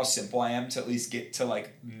say how simple I am to at least get to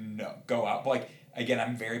like no go out. But like again,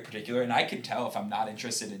 I'm very particular, and I can tell if I'm not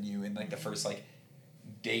interested in you in like the first like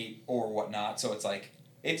date or whatnot. So it's like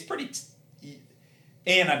it's pretty.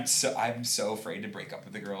 And I'm so afraid to break up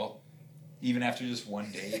with a girl, even after just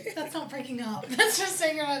one date. That's not breaking up. That's just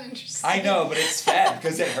saying you're not interested. I know, but it's sad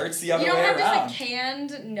because it hurts the other You don't way have around. just a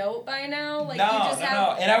canned note by now? Like no, you just no,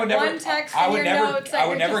 have no, and I would never. one text I in would your never. notes that I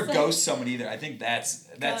would you're never just like- ghost someone either. I think that's.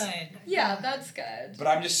 Good. Yeah, that's good. But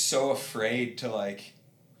I'm just so afraid to like.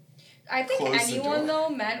 I think Close the anyone door. though,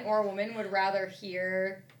 men or women, would rather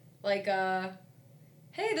hear like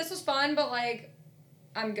hey, this was fun, but like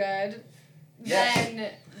I'm good Yeah.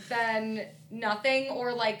 than nothing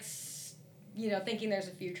or like thinking there's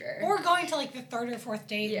a future. Or going to like the 3rd or 4th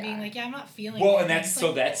date Yeah. and being like, yeah, I'm not feeling Well, it. and that's It's so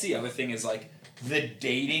like, that's the other thing is like the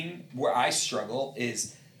dating where I struggle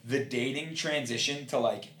is the dating transition to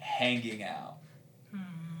like hanging out.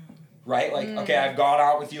 right? Like, okay, I've gone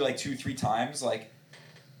out with you like 2-3 times. Like,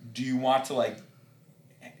 do you want to like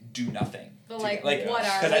do nothing? But like, what are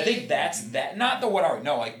Because I we? think that's that. Not the what are we?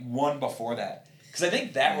 No, like one before that. Because I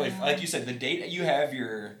think that would, like you said, the date you have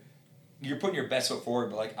you're putting your best foot forward.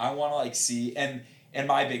 But like, I want to like see and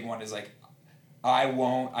my big one is like,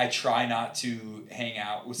 I try not to hang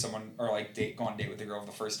out with someone or like go on a date with a girl for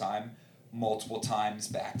the first time multiple times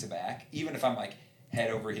back to back, even if I'm like head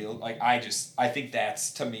over heels. Like I think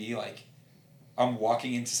that's to me like I'm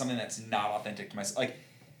walking into something that's not authentic to myself. Like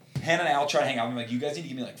Hannah and Al try to hang out. I'm like, you guys need to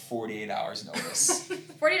give me like 48 hours notice.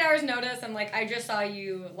 48 hours notice. I'm like, I just saw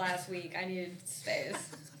you last week. I need space.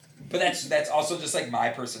 But that's also just like my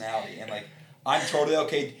personality, and like I'm totally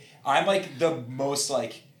okay. I'm like the most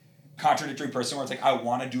like contradictory person where it's like I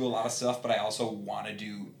want to do a lot of stuff, but I also want to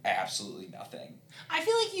do absolutely nothing. I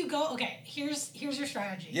feel like you go, okay, here's your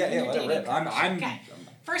strategy. Yeah, Your let it dating rip. approach. I'm okay.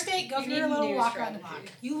 First date, go You for need your little new walk around the strategy.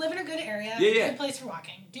 block. You live in a good area, Yeah. good place for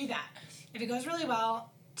walking. Do that. If it goes really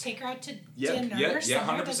well, take her out to Yep, dinner. yep,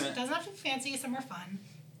 Somewhere 100%. doesn't have to be fancy, somewhere fun.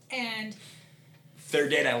 And Third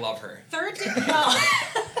date, I love her. third date, no.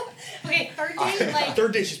 Okay, third date, like,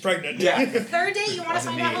 Third day, she's pregnant. Yeah. third date, you want to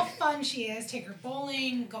Wasn't find out me. how fun she is. Take her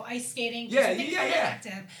bowling, go ice skating, do Yeah, something yeah, fun and yeah.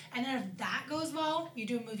 active. And then if that goes well, you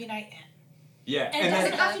do a movie night in. Yeah, And it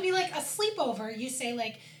doesn't then, have to be like a sleepover. You say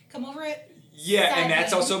like, come over at yeah, and that's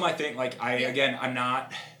 7. also my thing. Like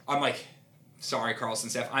I'm like, sorry, Carlson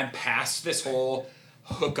Steph, I'm past this whole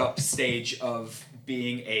hookup stage of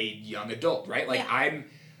being a young adult, right? Like Yeah.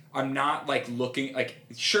 I'm not like looking like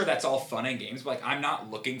sure that's all fun and games, but like I'm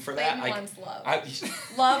not looking for that. Clayton Like wants love.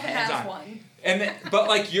 Hands Love has on. one. And then, but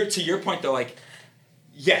like to your point though, like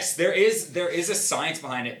yes, there is a science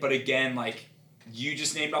behind it, but again, like you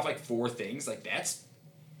just named off like 4 things, like that's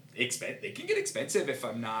it can get expensive if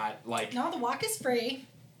I'm not like No, the walk is free.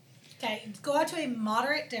 Okay, go out to a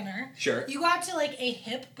moderate dinner. sure. You go out to like a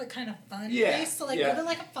hip but kind of fun Yeah, place. So like yeah. go to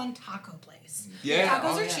like a fun taco place. Yeah,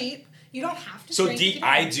 Tacos oh, are yeah. cheap. You don't have to So drink. You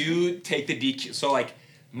I don't- do take the DQ. So like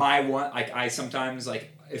my one, like I sometimes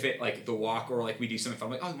like if it like the walk or like we do something fun,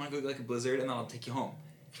 I'm like, oh, you want to go to like a Blizzard, and then I'll take you home.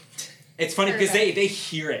 It's funny because they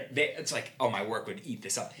hear it. It's like, oh, my work would eat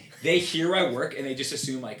this up. They hear my work and they just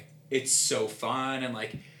assume like it's so fun and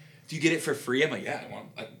like, do you get it for free? I'm like, yeah,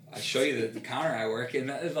 I show you the counter I work and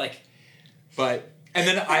that is like, but and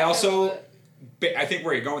then I also, I think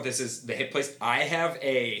where you're going with this is the hip place. I have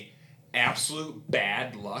a absolute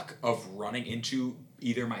bad luck of running into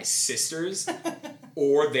either my sisters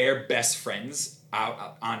or their best friends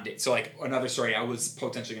out on dates. So like another story I was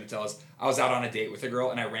potentially going to tell is I was out on a date with a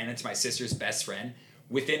girl and I ran into my sister's best friend.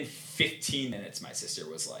 Within 15 minutes, my sister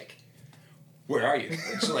was like, "Where are you?"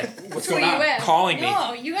 She's like, "What's Who going are you on?" with? Calling me.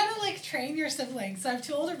 No, you gotta like train your siblings. So I have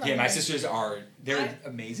 2 older brothers. Yeah, my sisters they're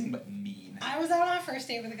amazing but mean. I was out on a first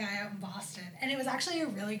date with a guy out in Boston, and it was actually a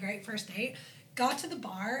really great first date. Got to the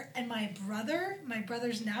bar, and my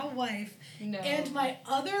brother's now wife, No. and my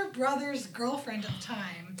other brother's girlfriend at the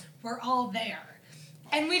time were all there.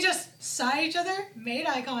 And we just saw each other, made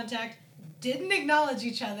eye contact, didn't acknowledge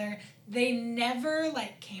each other. They never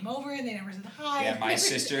like came over, they never said hi. Yeah, my never did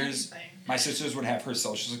sisters. anything. My sisters would have her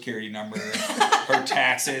social security number, her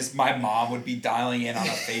taxes. My mom would be dialing in on a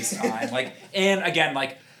FaceTime. Like, and again,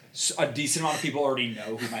 like a decent amount of people already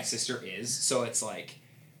know who my sister is, so it's like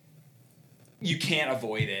you can't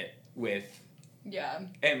avoid it with. Yeah.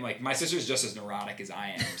 And like my sister's just as neurotic as I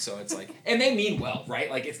am, so it's like, and they mean well, right?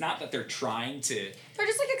 Like it's not that they're trying to. They're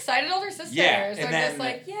just like excited older sisters. Yeah, and They're then- just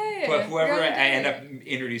like, yay. But whoever you're I on a end date. up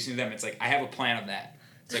introducing to them, it's like I have a plan of that.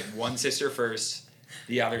 It's like one sister first,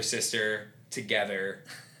 the other sister together,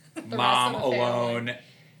 The mom rest of the family. alone.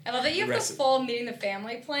 I love that you the have rest the of- full meeting the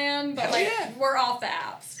family plan, but Hell like yeah. we're off the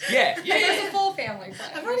apps. Yeah, But yeah, there's yeah. a full family plan.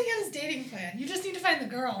 I've already got his dating plan. You just need to find the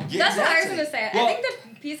girl. Yeah, That's what I was exactly. gonna say. Well, I think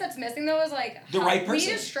the piece that's missing though is like The right we need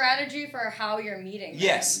person. a strategy for how you're meeting. them.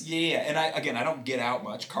 Yes, yeah. And I don't get out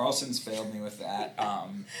much. Carlson's failed me with that.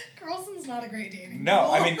 Carlson's not a great dating. No,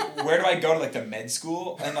 pool. I mean, where do I go to like the med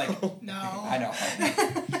school and like No. I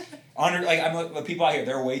know. I'm like the people out here.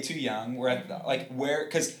 They're way too young. We're at like where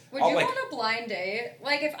because Would you like go on a blind date?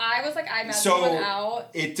 Like if I was like I met So- someone out.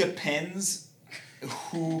 it depends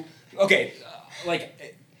who. Okay,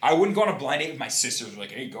 like I wouldn't go on a blind date with my sisters.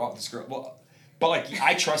 Like, hey, go out with this girl. Well, but like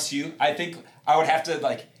I trust you. I think I would have to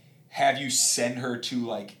like have you send her to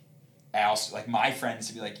like else like my friends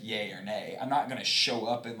to be like yay or nay. I'm not gonna show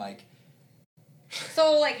up and like.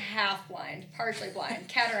 So like half blind, partially blind,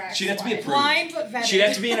 cataract. She'd have to be blind. approved. Blind but vetted. She'd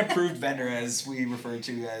have to be an approved vendor, as we refer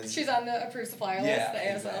to as. She's on the approved supplier Yeah,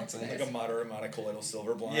 list, the ASL. exactly. Like a moderate amount of colloidal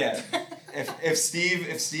silver blonde. Yeah. if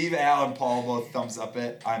Steve, Al, and Paul both thumbs up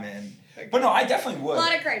it, I'm in. But no, I definitely A would.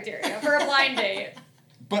 lot of criteria for a blind date.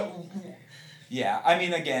 But yeah, I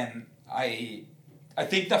mean, again, I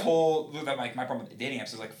think the whole like my problem with dating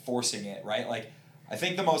apps is like forcing it, right? Like, I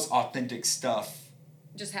think the most authentic stuff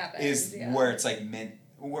Just happens. is where it's like meant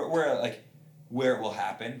where it will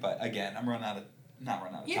happen. But again, I'm not running out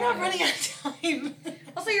of You're time. not running out of time.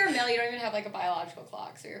 Also, you're a male. You don't even have like a biological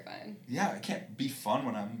clock, so you're fine. Yeah, it can't be fun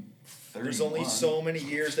when I'm 31. There's only so many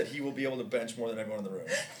years that he will be able to bench more than everyone in the room.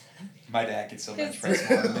 My dad can still bench press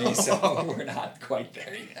more than me, so we're not quite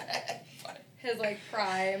there yet. But His like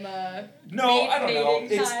prime. no, I don't know.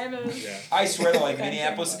 mating It's time is. Yeah. I swear that like Benching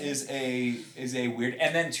Minneapolis more. is a weird,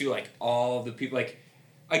 and then too like all the people like,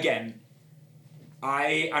 again,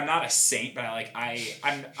 I'm not a saint, but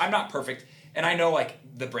I'm not perfect, and I know like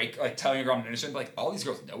the break like telling a girl I'm innocent, like all these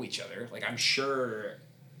girls know each other. Like I'm sure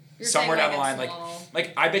You're somewhere saying, down the line, it's like small.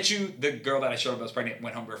 like I bet you the girl that I showed up that was pregnant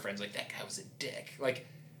went home to her friends like that guy was a dick. Like,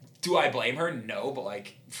 do I blame her? No, but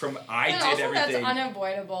like I And did also everything. that's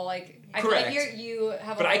unavoidable. Like I feel like Correct. you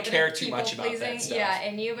have. But a I little bit care of too much about that people-pleasing, stuff. Yeah,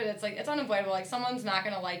 in you, but it's like it's unavoidable. Like someone's not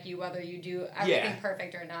gonna like you whether you do everything Yeah.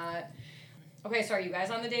 perfect or not. Okay, so are you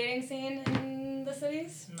guys on the dating scene in the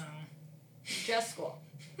cities? No. Just school.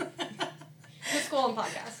 Just school and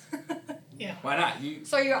podcast. Yeah. Why not? You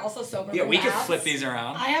So you're also sober. yeah, from we could apps? flip these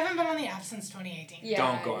around. I haven't been on the app since 2018. Yeah,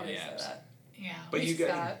 Don't go I on the didn't say apps. that. Yeah. But We you should got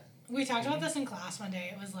stop. We talked about this in class one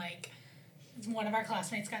day. It was like one of our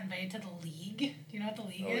classmates got invited to the league. Do you know what the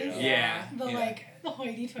league Oh, is? Yeah. The yeah. like the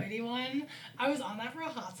hoity-toity one. I was on that for a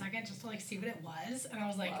hot second just to like see what it was, and I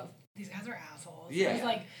was like, Love. these guys are assholes. Yeah. I was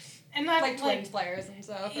like, and not Like twins players and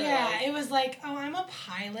stuff. or, yeah, like- it was like, oh, I'm a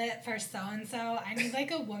pilot for so and so. I need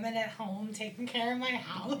like a woman at home taking care of my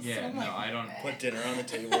house. Yeah, I'm no, like, I don't. Put dinner on the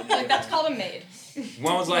table. Like that's called a maid.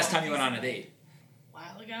 When was the last time you went on a date? a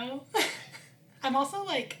while ago. I'm also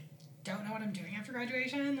like, don't know what I'm doing after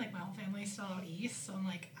graduation. Like my whole family's still out east, so I'm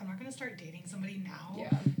like, I'm not gonna start dating somebody now. Yeah.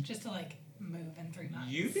 Just to like move in 3 months.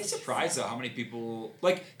 You'd be surprised though how many people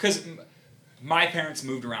like because my parents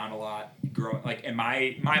moved around a lot growing like and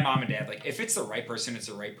my mom and dad like if it's the right person it's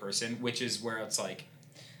the right person, which is where it's like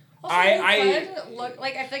Also, I you could look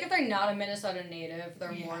like I feel like if they're not a Minnesota native,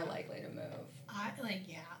 they're Yeah. more likely to move.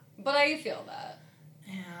 Yeah. But I feel that.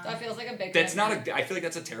 Yeah. That feels like a big. that's not commitment. a I feel like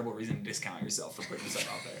that's a terrible reason to discount yourself for putting yourself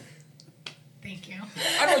out there. Thank you.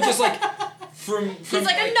 I don't know, just like from He's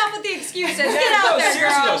like enough with the excuses. Get No, out there,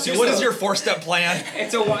 seriously girl. though, So seriously what is though. your 4-step plan?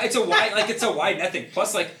 It's a wide net thing.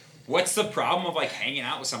 Plus, like, what's the problem of like hanging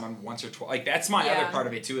out with someone once or twice? Like, that's my Yeah. other part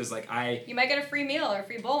of it too. Is like You might get a free meal or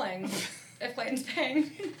free bowling if Clayton's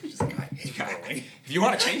paying. She's like, I hate bowling. if you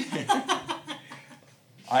want to change.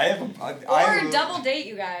 I have Or double date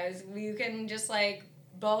you guys. You can just like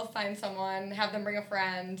both find someone, have them bring a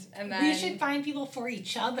friend, and then We should find people for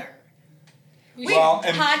each other. We Wait, Well,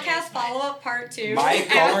 and- podcast follow up part 2. My after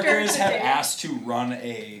coworkers the have date. asked to run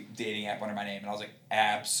a dating app under my name, and I was like,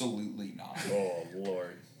 absolutely not. Oh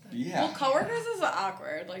Lord. Yeah. Well, coworkers is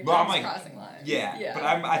awkward. Like Well, I'm that's like- crossing lines. Yeah, but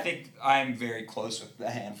I think I'm very close with a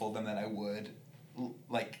handful of them that I would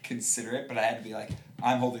like consider it, but I had to be like,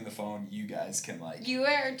 I'm holding the phone. You guys can like. You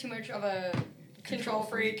are too much of a control Control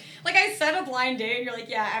freak. freak. Like I said a blind date, and you're like,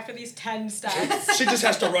 yeah, after these 10 steps. She just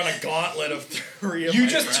has to run a gauntlet of 3 of You my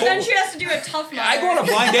just friends. told- Then she has to do a tough mother. I go on a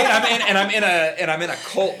blind date. I'm in a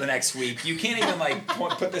cult the next week. You can't even like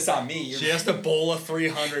put this on me. She has to bowl a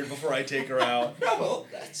 300 before I take her out. No, well,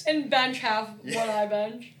 that's And bench half Yeah. what I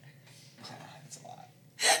bench. that's a lot.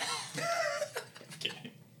 I'm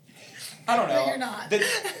kidding. I don't know. No, you're not.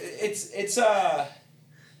 It's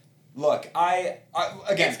Look, I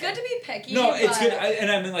again. It's good to be picky. No, it's but good, and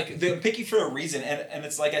I mean like I'm picky for a reason, and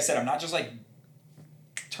it's like I said, I'm not just like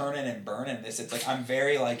turning and burning this. It's like I'm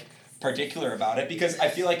very like particular about it because I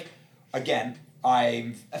feel like, again,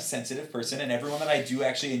 I'm a sensitive person, and everyone that I do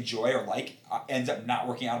actually enjoy or like ends up not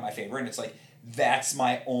working out in my favor, and it's like that's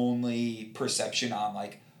my only perception on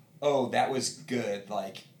like, oh, that was good,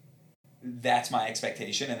 like that's my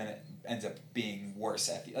expectation, and then it ends up being worse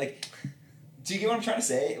at the like. Do you get what I'm trying to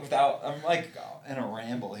say? Without, I'm like in a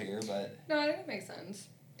ramble here, but No, I think it makes sense.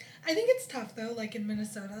 I think it's tough though, like in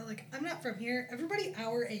Minnesota. Like I'm not from here. Everybody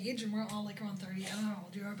our age, and we're all like around 30. I don't know how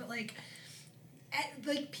old you are, but like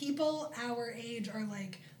people our age are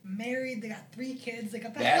like married. They got 3 kids. They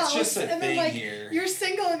got the That's house. just a and thing then like here. you're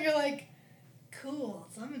single, and you're like, cool.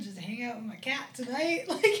 So I'm gonna just hang out with my cat tonight.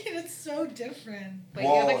 Like and it's so different. Wait,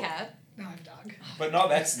 you have Well- a cat? No, I have a dog. but no,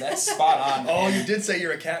 that's spot on. Oh, you did say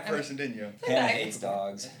you're a cat person, didn't you? Hannah hates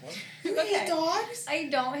dogs. You Okay. hate dogs? I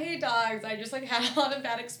don't hate dogs. I just like had a lot of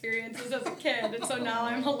bad experiences as a kid, and so now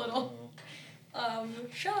I'm a little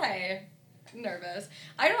shy. nervous.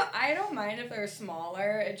 I don't mind if they're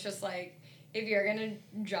smaller. It's just like if you're gonna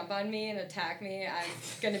jump on me and attack me, I'm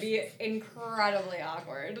gonna be incredibly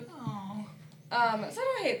awkward. Oh. So I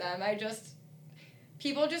don't hate them.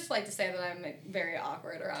 People just like to say that I'm like very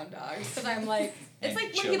awkward around dogs because I'm like it's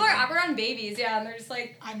like when people are awkward on babies, yeah, and they're just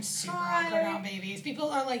like I'm super Hi. awkward around babies. People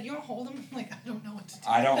are like, you don't hold them. I'm like, I don't know what to do.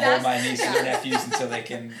 I don't hold That's- my nieces yeah. or nephews until they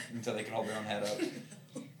can hold their own head up.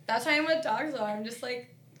 that's how I'm with dogs though. I'm just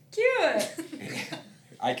like cute,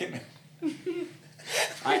 I can.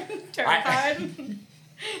 terrified.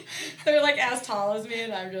 They're like as tall as me,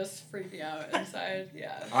 and I'm just freaking out inside.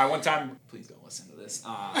 Yeah. I one time. Please don't listen to this.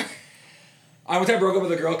 I one time broke up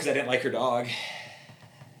with a girl because I didn't like her dog.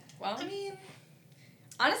 Well, I mean,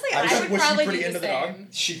 honestly, I was I like, would was she probably pretty do the into the dog? same.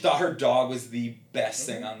 She thought her dog was the best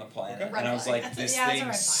thing on the planet, Okay. and I was Red like, flag. "This That's a thing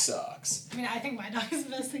red flag. sucks." I mean, I think my dog is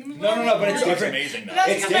the best thing in the No, world. no, no, but it's It's different. amazing But though.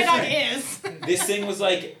 that's It's because my dog different. is. This thing was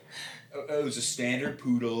like, it was a standard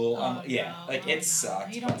poodle. Oh, Yeah, no, like oh, it no.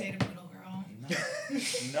 sucked. You don't date a poodle girl.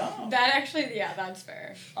 No. That actually, yeah, that's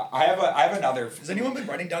fair. I have another. Has anyone been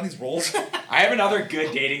writing down these rules? I have another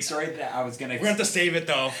good dating story that I was gonna. We're gonna have to save it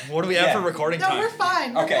though. What do we have Yeah. for recording No, time? we're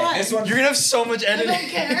fine. We're Okay, fine. this one. You're gonna have so much I editing. don't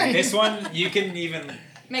care. This one you can even.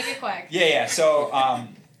 Make it quick. Yeah. So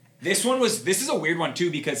this is a weird one too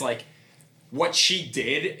because like what she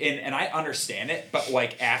did and I understand it, but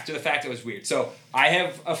like after the fact it was weird. So I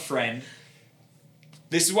have a friend.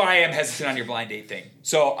 This is why I am hesitant on your blind date thing.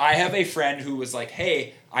 So I have a friend who was like,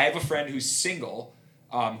 "Hey, I have a friend who's single,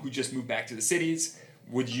 who just moved back to the cities.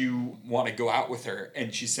 Would you want to go out with her?"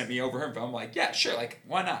 And she sent me over her info. I'm like, "Yeah, sure. Like,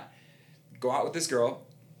 why not? Go out with this girl."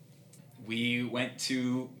 We went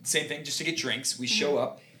to same thing just to get drinks. We show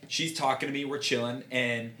up. She's talking to me. We're chilling,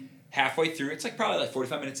 and halfway through, it's like probably like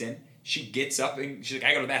 45 minutes in. She gets up and she's like,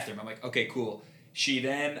 "I go to the bathroom." I'm like, "Okay, cool." She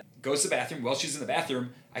then goes to the bathroom. While she's in the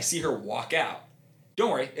bathroom, I see her walk out.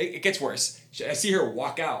 Don't worry, it gets worse. I see her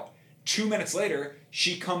walk out. 2 minutes later,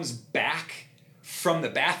 she comes back from the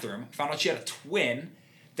bathroom. Found out she had a twin.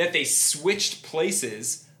 That they switched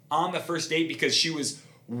places on the first date because she was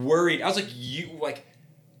worried. I was like,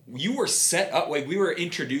 you were set up, like we were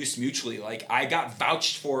introduced mutually. Like I got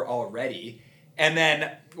vouched for already, and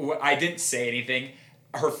then I didn't say anything.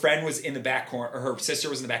 Her friend was in the back corner, or her sister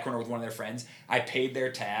was in the back corner with one of their friends. I paid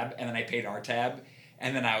their tab, and then I paid our tab,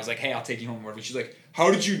 and then I was like, "Hey, I'll take you home." Whatever. She's like, "How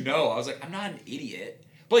did you know?" I was like, "I'm not an idiot."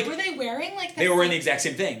 But like, Were they wearing like they were wearing the exact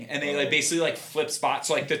same thing, and they like basically like flipped spots.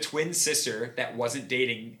 So like the twin sister that wasn't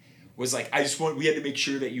dating was like, we had to make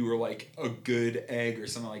sure that you were like a good egg or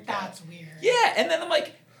something like that. That's weird. Yeah, and then I'm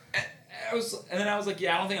like, I was like,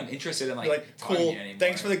 yeah, I don't think I'm interested in like, You're like, talking cool. to you anymore.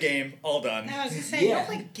 Thanks for the game. All done. I was just saying, you Yeah. don't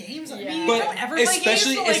play games. I Yeah. mean, But you don't ever play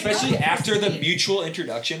especially games. So, like, especially no, after the it's- mutual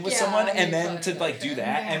introduction with Yeah, someone, I and mean, then to but- like do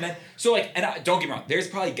that, Yeah. and then so like, and don't get me wrong, there's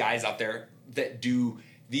probably guys out there that do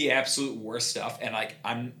the absolute worst stuff, and like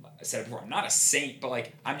I said it before, I'm not a saint, but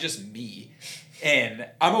like I'm just me, and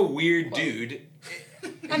I'm a weird dude.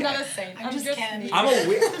 I'm not a saint. I'm just Ken. me. I'm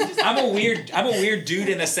a weird dude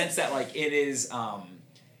in the sense that like it is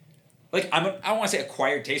like I don't want to say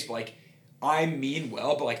acquired taste, but like I mean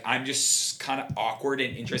well, but like I'm just kind of awkward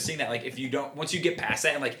and interesting that like if you don't once you get past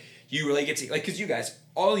that and like you really get to like because you guys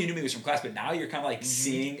all you knew me was from class, but now you're kind of like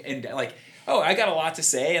seeing and like oh I got a lot to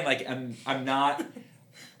say and like I'm not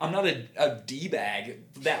a d-bag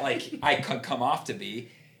that like I could come off to be,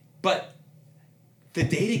 but the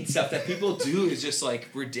dating stuff that people do is just like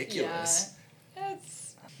ridiculous. Yeah.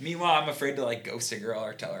 It's Meanwhile, I'm afraid to like ghost a girl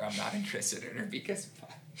or tell her I'm not interested in her because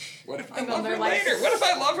what if I And then love her they're like- later? What if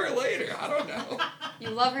I love her later? I don't know. you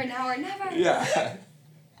love her now or never. Yeah.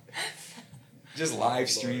 Just live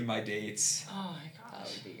stream my dates. Oh my That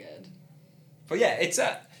gosh. would be good. But yeah, it's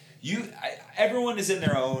everyone is in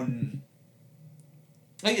their own.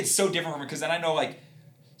 Like it's so different from because then I know like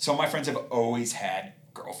some of my friends have always had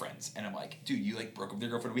girlfriends and I'm like, dude, you like broke up with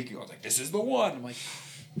your girlfriend a week ago. I was like, this is the one. I'm like,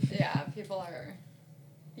 Yeah, people are.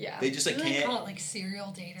 Yeah. they just like Didn't they can't. call it like serial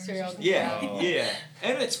daters? Serial- or something? Yeah, Oh. yeah,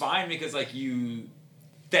 and it's fine because like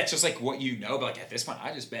that's just like what you know. But like at this point,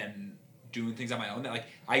 I've just been doing things on my own. That like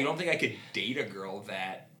I don't think I could date a girl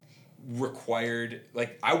that required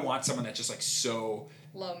like I want someone that's just like so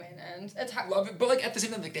Low maintenance. It's hard. love it, but like at the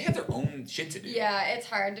same time like they have their own shit to do. Yeah, it's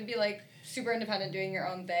hard to be like super independent doing your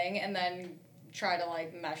own thing and then try to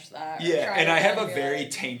like mesh that. or Yeah, try and to I have then a be very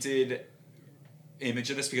like- tainted image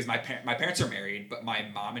of this because my parents are married, but my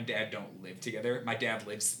mom and dad don't live together. My dad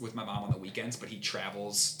lives with my mom on the weekends, but he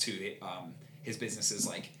travels to his business's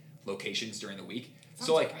like locations during the week. Sounds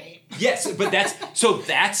so like great. yes, but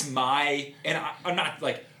that's my and I'm not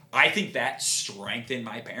like I think that strengthened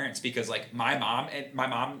my parents because like my mom,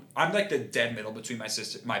 I'm like the dead middle between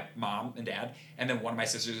my mom and dad, and then one of my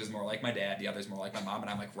sisters is more like my dad, the other's more like my mom, and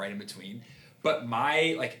I'm like right in between. But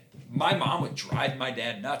my mom would drive my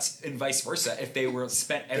dad nuts, and vice versa if they were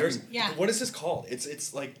spent every. What is this called?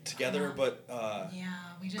 It's like together, but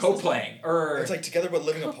we just co-playing or it's like together but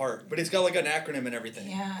living apart. But it's got like an acronym and everything.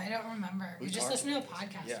 Yeah, I don't remember. We just listened to a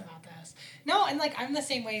podcast Yeah. about this. No, and like I'm the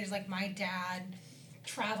same way as like my dad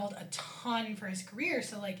traveled a ton for his career,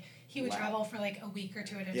 so like he would travel for like a week or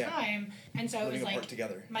two at a time, and so living it was apart like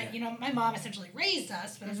together. My mom essentially raised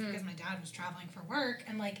us, but that's because my dad was traveling for work,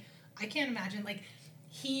 and like I can't imagine like.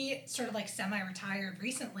 He sort of like semi-retired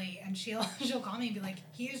recently, and she'll call me and be like,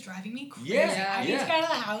 "He is driving me crazy. I need to get out of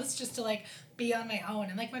the house just to like be on my own."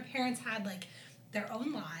 And like my parents had like their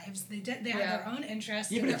own lives. They had their own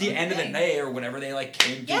interests. Yeah, but at the end of the day or whenever they like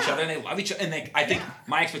came to each other and they love each other, and like I think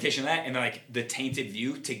my expectation of that and like the tainted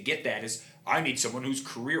view to get that is I need someone who's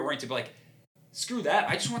career oriented, but like. Screw that.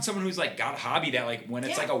 I just want someone who's like got a hobby that like when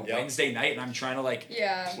it's like a Wednesday night and I'm trying to like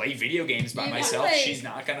play video games by myself, like, she's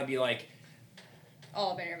not gonna be like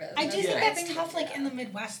all up in your business. I do think that's tough, like, in the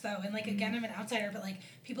Midwest, though. And, like, again, I'm an outsider, but, like,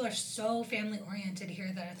 people are so family-oriented here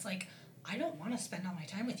that it's, like, I don't want to spend all my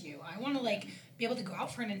time with you. I want to, like, be able to go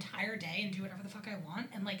out for an entire day and do whatever the fuck I want.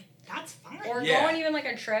 And, like, that's fine. Or go on even, like,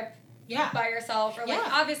 a trip by yourself. Or, like,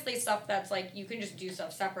 obviously stuff that's, like, you can just do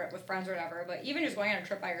stuff separate with friends or whatever. But even just going on a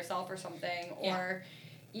trip by yourself or something. Or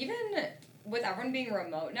even with everyone being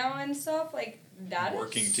remote now and stuff, like, that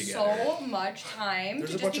working is together. So much time.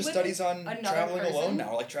 There's a bunch of studies on traveling alone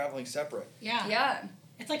now, like traveling separate. Yeah.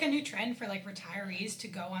 It's like a new trend for like retirees to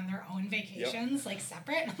go on their own vacations, like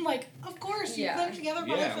separate. And I'm like, of course, you've lived together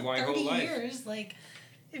for 30 years. Like,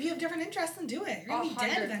 if you have different interests, then do it. You're gonna be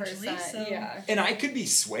dead eventually. So. Yeah. And I could be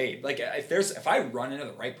swayed. Like if I run into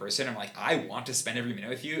the right person, I'm like, I want to spend every minute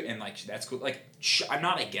with you, and like that's cool. Like I'm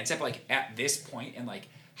not against it, but like at this point in like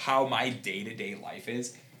how my day-to-day life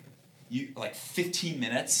is. You like 15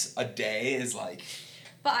 minutes a day is like.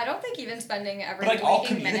 But I don't think even spending every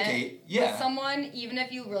waking minute with someone, even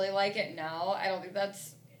if you really like it now, I don't think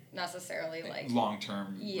that's necessarily like long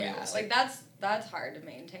term. Yeah, realistic. like that's hard to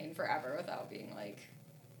maintain forever without being like.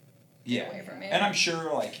 Away from me. And I'm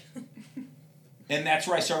sure like. And that's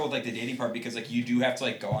where I start with like the dating part because like you do have to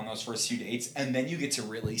like go on those first few dates and then you get to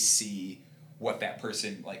really see what that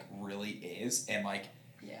person like really is and like.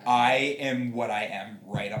 I am what I am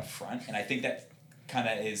right up front, and I think that kind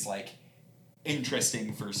of is like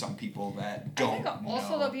interesting for some people that don't. I think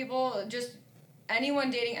also the people just anyone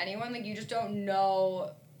dating anyone like you just don't know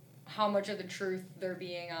how much of the truth they're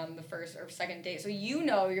being on the first or second date. So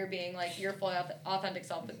you're being like your full authentic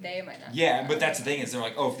self, but they might not. Yeah, but that's the thing is they're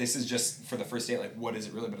like, oh, if this is just for the first date, like what is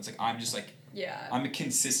it really? But it's like I'm just like I'm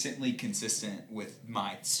consistently consistent with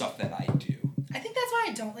my stuff that I do. I think that's why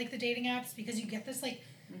I don't like the dating apps because you get this like.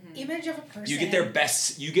 Image of a person. You get their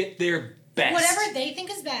best. Whatever they think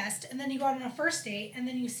is best, and then you go out on a first date, and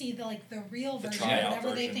then you see the real version of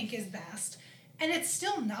whatever they think is best, and it's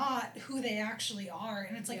still not who they actually are.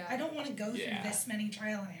 And it's like I don't want to go through this many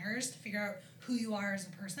trial and errors to figure out who you are as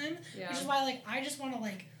a person. Which is why I just want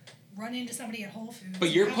to run into somebody at Whole Foods.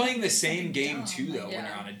 But you're playing the same game too, though, when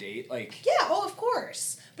you're on a date. Of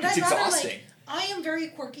course. But it's exhausting. I am very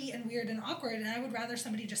quirky and weird and awkward, and I would rather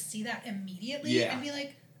somebody just see that immediately and be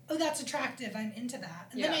like, oh, that's attractive. I'm into that,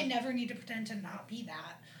 and then I never need to pretend to not be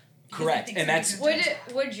that. Correct, and that's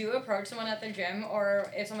would you approach someone at the gym,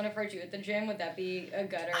 or if someone approached you at the gym, would that be a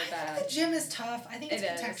good or bad? I think the gym is tough. I think it's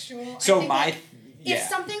contextual. So if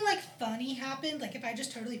something funny happened, if I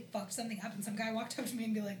just totally fucked something up and some guy walked up to me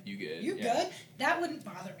and be like, "You good? You good?" That wouldn't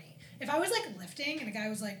bother me. If I was lifting and a guy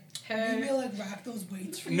was like, "Hey, you may rack those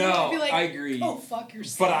weights for you," I'd be like, I agree. Oh, fuck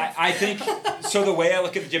yourself. But I think so. The way I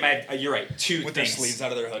look at the gym, you're right. Two with things. Their sleeves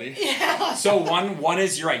out of their hoodie. Yeah. So one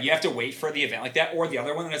is you're right. You have to wait for the event like that, or the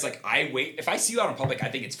other one is I wait. If I see you out in public, I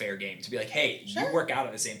think it's fair game to be like, hey, you work out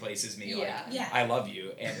at the same place as me. I love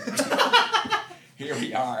you, and here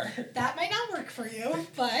we are. That might not work for you,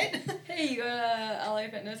 but hey, you go to LA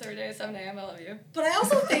Fitness every day at 7 a.m. I love you. But I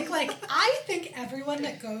also think I think everyone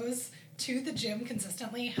that goes to the gym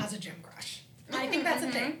consistently has a gym crush. I think that's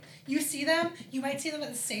a thing. You see them, you might see them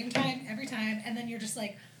at the same time every time, and then you're just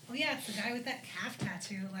like, oh yeah, it's the guy with that calf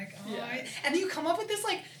tattoo. And you come up with this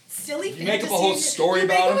silly fantasy. You make up a whole story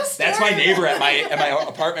about him. That's my neighbor at my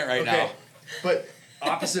apartment right now. But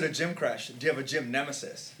opposite of gym crush, do you have a gym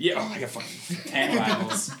nemesis? Yeah, I got fucking 10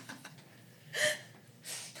 rivals.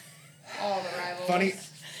 All the rivals. Funny,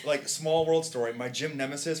 small world story. My gym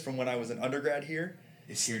nemesis from when I was an undergrad here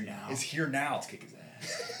is here now. Is here now. Let's kick his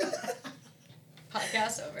ass.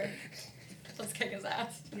 Podcast over. Let's kick his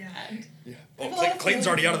ass. Yeah. And Yeah. I have Oh, a lot of Clayton's feelings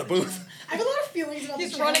already out of the about booth. gym. I have a lot of feelings about the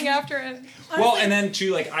he's gym. running after him. Well, Honestly, and then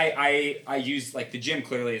too, like I use like the gym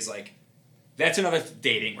clearly is like that's another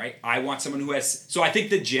dating, right? I want someone who has. So I think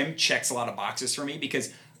the gym checks a lot of boxes for me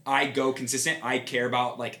because I go consistent. I care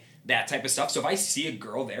about like that type of stuff. So if I see a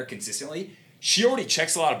girl there consistently, she already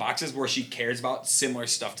checks a lot of boxes where she cares about similar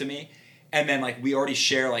stuff to me. And then like we already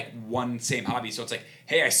share like one same hobby. So it's like,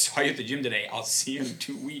 hey, I saw you at the gym today. I'll see you in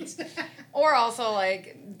 2 weeks. Or also,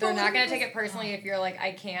 like, they're Well, not going to because- take it personally if you're like,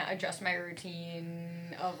 I can't adjust my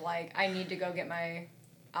routine of, like, I need to go get my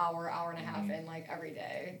hour and a half in, like, every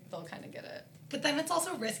day. They'll kind of get it. but then it's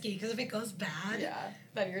also risky because if it goes bad, Yeah.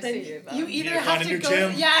 Then you're then seeing you need either to have find a to new go.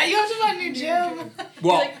 gym. Yeah, you have to find a new gym.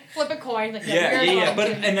 Well, like, flip a coin. Like, yeah, you're yeah, yeah. wrong, But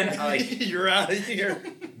dude. and then like You're out of here.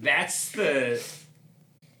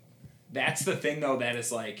 that's the thing though that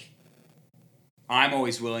is like I'm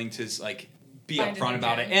always willing to like be Find a upfront new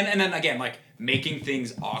about gym. it and then again like making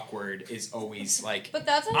things awkward is always like But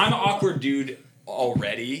that's also, I'm an awkward dude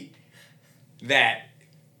already that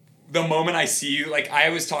the moment I see you like I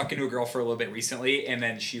was talking to a girl for a little bit recently and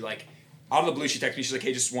then she like out of the blue she texted me she's like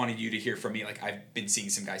hey just wanted you to hear from me like I've been seeing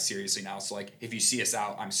some guys seriously now so like if you see us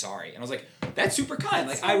out I'm sorry and I was like that's super kind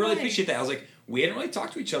That's like so I really nice. appreciate that I was like we hadn't really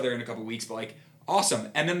talked to each other in a couple weeks but like awesome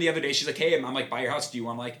and then the other day she's like hey I'm like by your house do you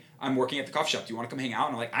want like I'm working at the coffee shop do you want to come hang out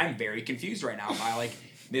and I'm like I'm very confused right now by like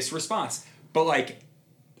this response but like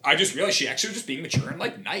I just realized she actually was just being mature and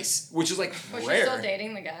like nice which is like was she rare still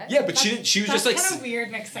dating the guy? yeah but she didn't she was just like kind of weird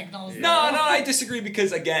mixed signals. no, I disagree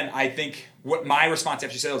because again, I think what my response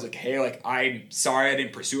after she said was like, "Hey, like I'm sorry I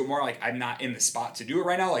didn't pursue it more. Like I'm not in the spot to do it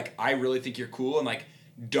right now. Like I really think you're cool and like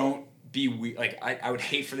don't be weird. Like I would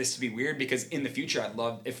hate for this to be weird because in the future I'd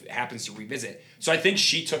love if it happens to revisit." So I think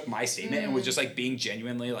she took my statement and was just like being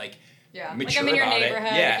genuinely like Yeah. mature like, I'm in your about it.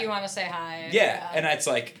 neighborhood Yeah. if you want to say hi. yeah, and it's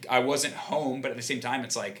like I wasn't home, but at the same time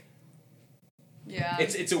it's like Yeah.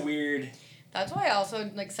 it's a weird That's why also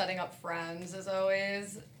like setting up friends is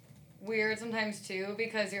always weird sometimes too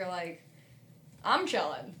because you're like, I'm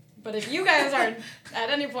chilling, but if you guys are at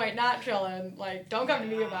any point not chilling, like don't come to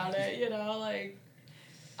me about it. You know, like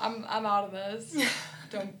I'm out of this.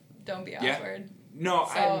 Don't be Yeah. awkward. no,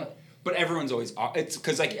 So- but everyone's always it's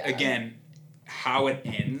because like Yeah. again how it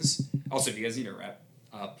ends also if you guys need to wrap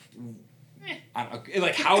up I don't know,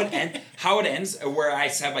 like how it ends where I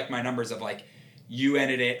have like my numbers of like you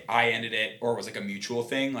ended it I ended it or it was like a mutual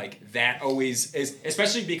thing like that always is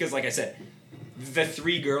especially because like I said the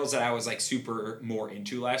 3 girls that I was like super more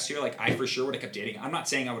into last year like I for sure would have kept dating I'm not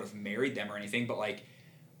saying I would have married them or anything but like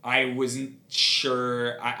I wasn't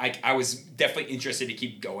sure I was definitely interested to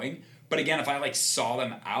keep going but again if I like saw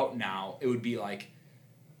them out now it would be like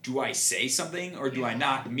do I say something or do I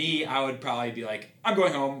not? Me, I would probably be like, I'm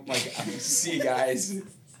going home. Like, see you guys.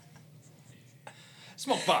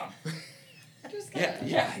 Smoke bomb. Just Yeah,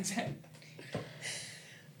 kinda- yeah, exactly.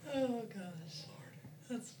 Oh gosh,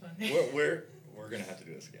 that's funny. We're gonna have to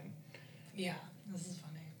do this again. Yeah, this is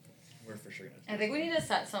funny. We're for sure gonna. Have to I do think this we need to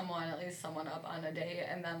set at least someone up on a date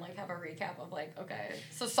and then like have a recap of like, okay,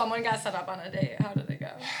 so someone got set up on a date. How did it go?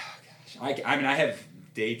 I mean, I have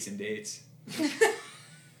dates and dates.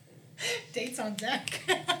 Dates on deck.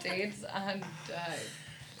 Dates and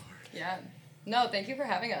yeah. No, thank you for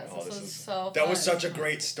having us. Oh, this this was is- so That was fun. such a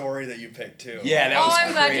great story that you picked too. Yeah, that was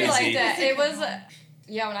I'm glad crazy. you liked it. It was,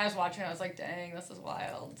 yeah. When I was watching, I was like, "Dang, this is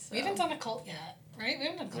wild." So. We haven't done a cult yet, right? We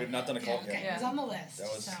haven't done a cult. We've not done a cult okay. yet. It was on the list. That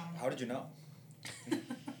was. So. How did you know?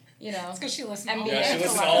 You know, It's because she listened. MBA to Yeah,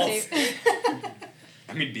 she all listens the to all- episodes.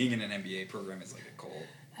 I mean, being in an MBA program is like a cult.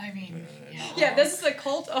 I mean, yeah. yeah, this is a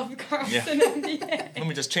cult of Carlson MBA. Let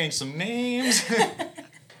me just change some names.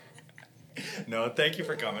 No, thank you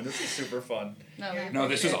for coming. This is super fun. No, Yeah. we No,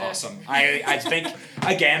 this was appreciate it. awesome. I think,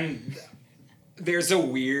 again, there's a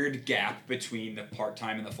weird gap between the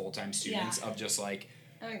part-time and the full-time students of just like,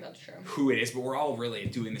 I think that's true. who it is, but we're all really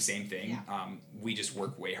doing the same thing. Yeah. We just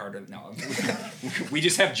work way harder. No, we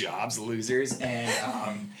just have jobs, losers,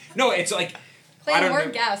 and no, it's like I Playing don't more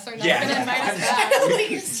know. guests are not Yeah. gonna invite us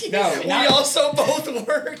back. No, We not- also both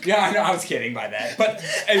work. Yeah, I know. I was kidding by that, but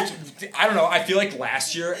I don't know. I feel like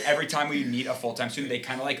last year, every time we meet a full-time student, they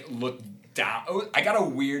kind of like look down. Oh, I got a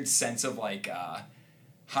weird sense of like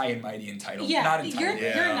high and mighty entitled. Yeah, not you're entitled.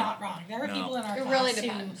 Yeah. you're not wrong. There are No. people in our It class really who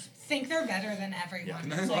depends. think they're better than everyone. Yeah, It's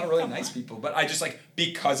there's a like, lot of really come nice on. people, but I just like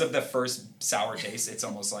because of the first sour taste, it's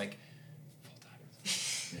almost like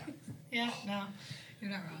full-time. Yeah, no, you're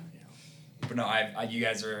not wrong. But no, you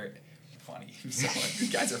guys are funny. So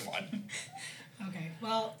you guys are fun. Okay,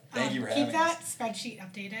 well, Thank you for keep having that us. spreadsheet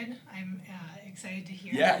updated. I'm excited to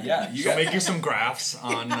hear. Yeah, yeah. You She'll got make you some graphs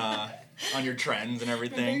on on your trends and I'm a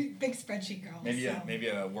everything. big spreadsheet girl. Maybe so. maybe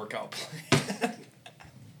a workout plan.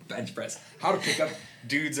 Bench press. How to pick up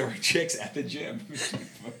dudes or chicks at the gym.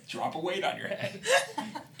 Drop a weight on your head.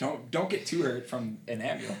 Don't get too hurt from an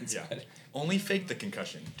ambulance. Yeah. Only fake the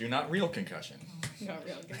concussion. Do not real concussion. Not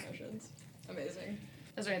real concussions. Amazing.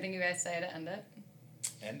 Is there anything you guys say to end it?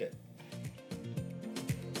 End it.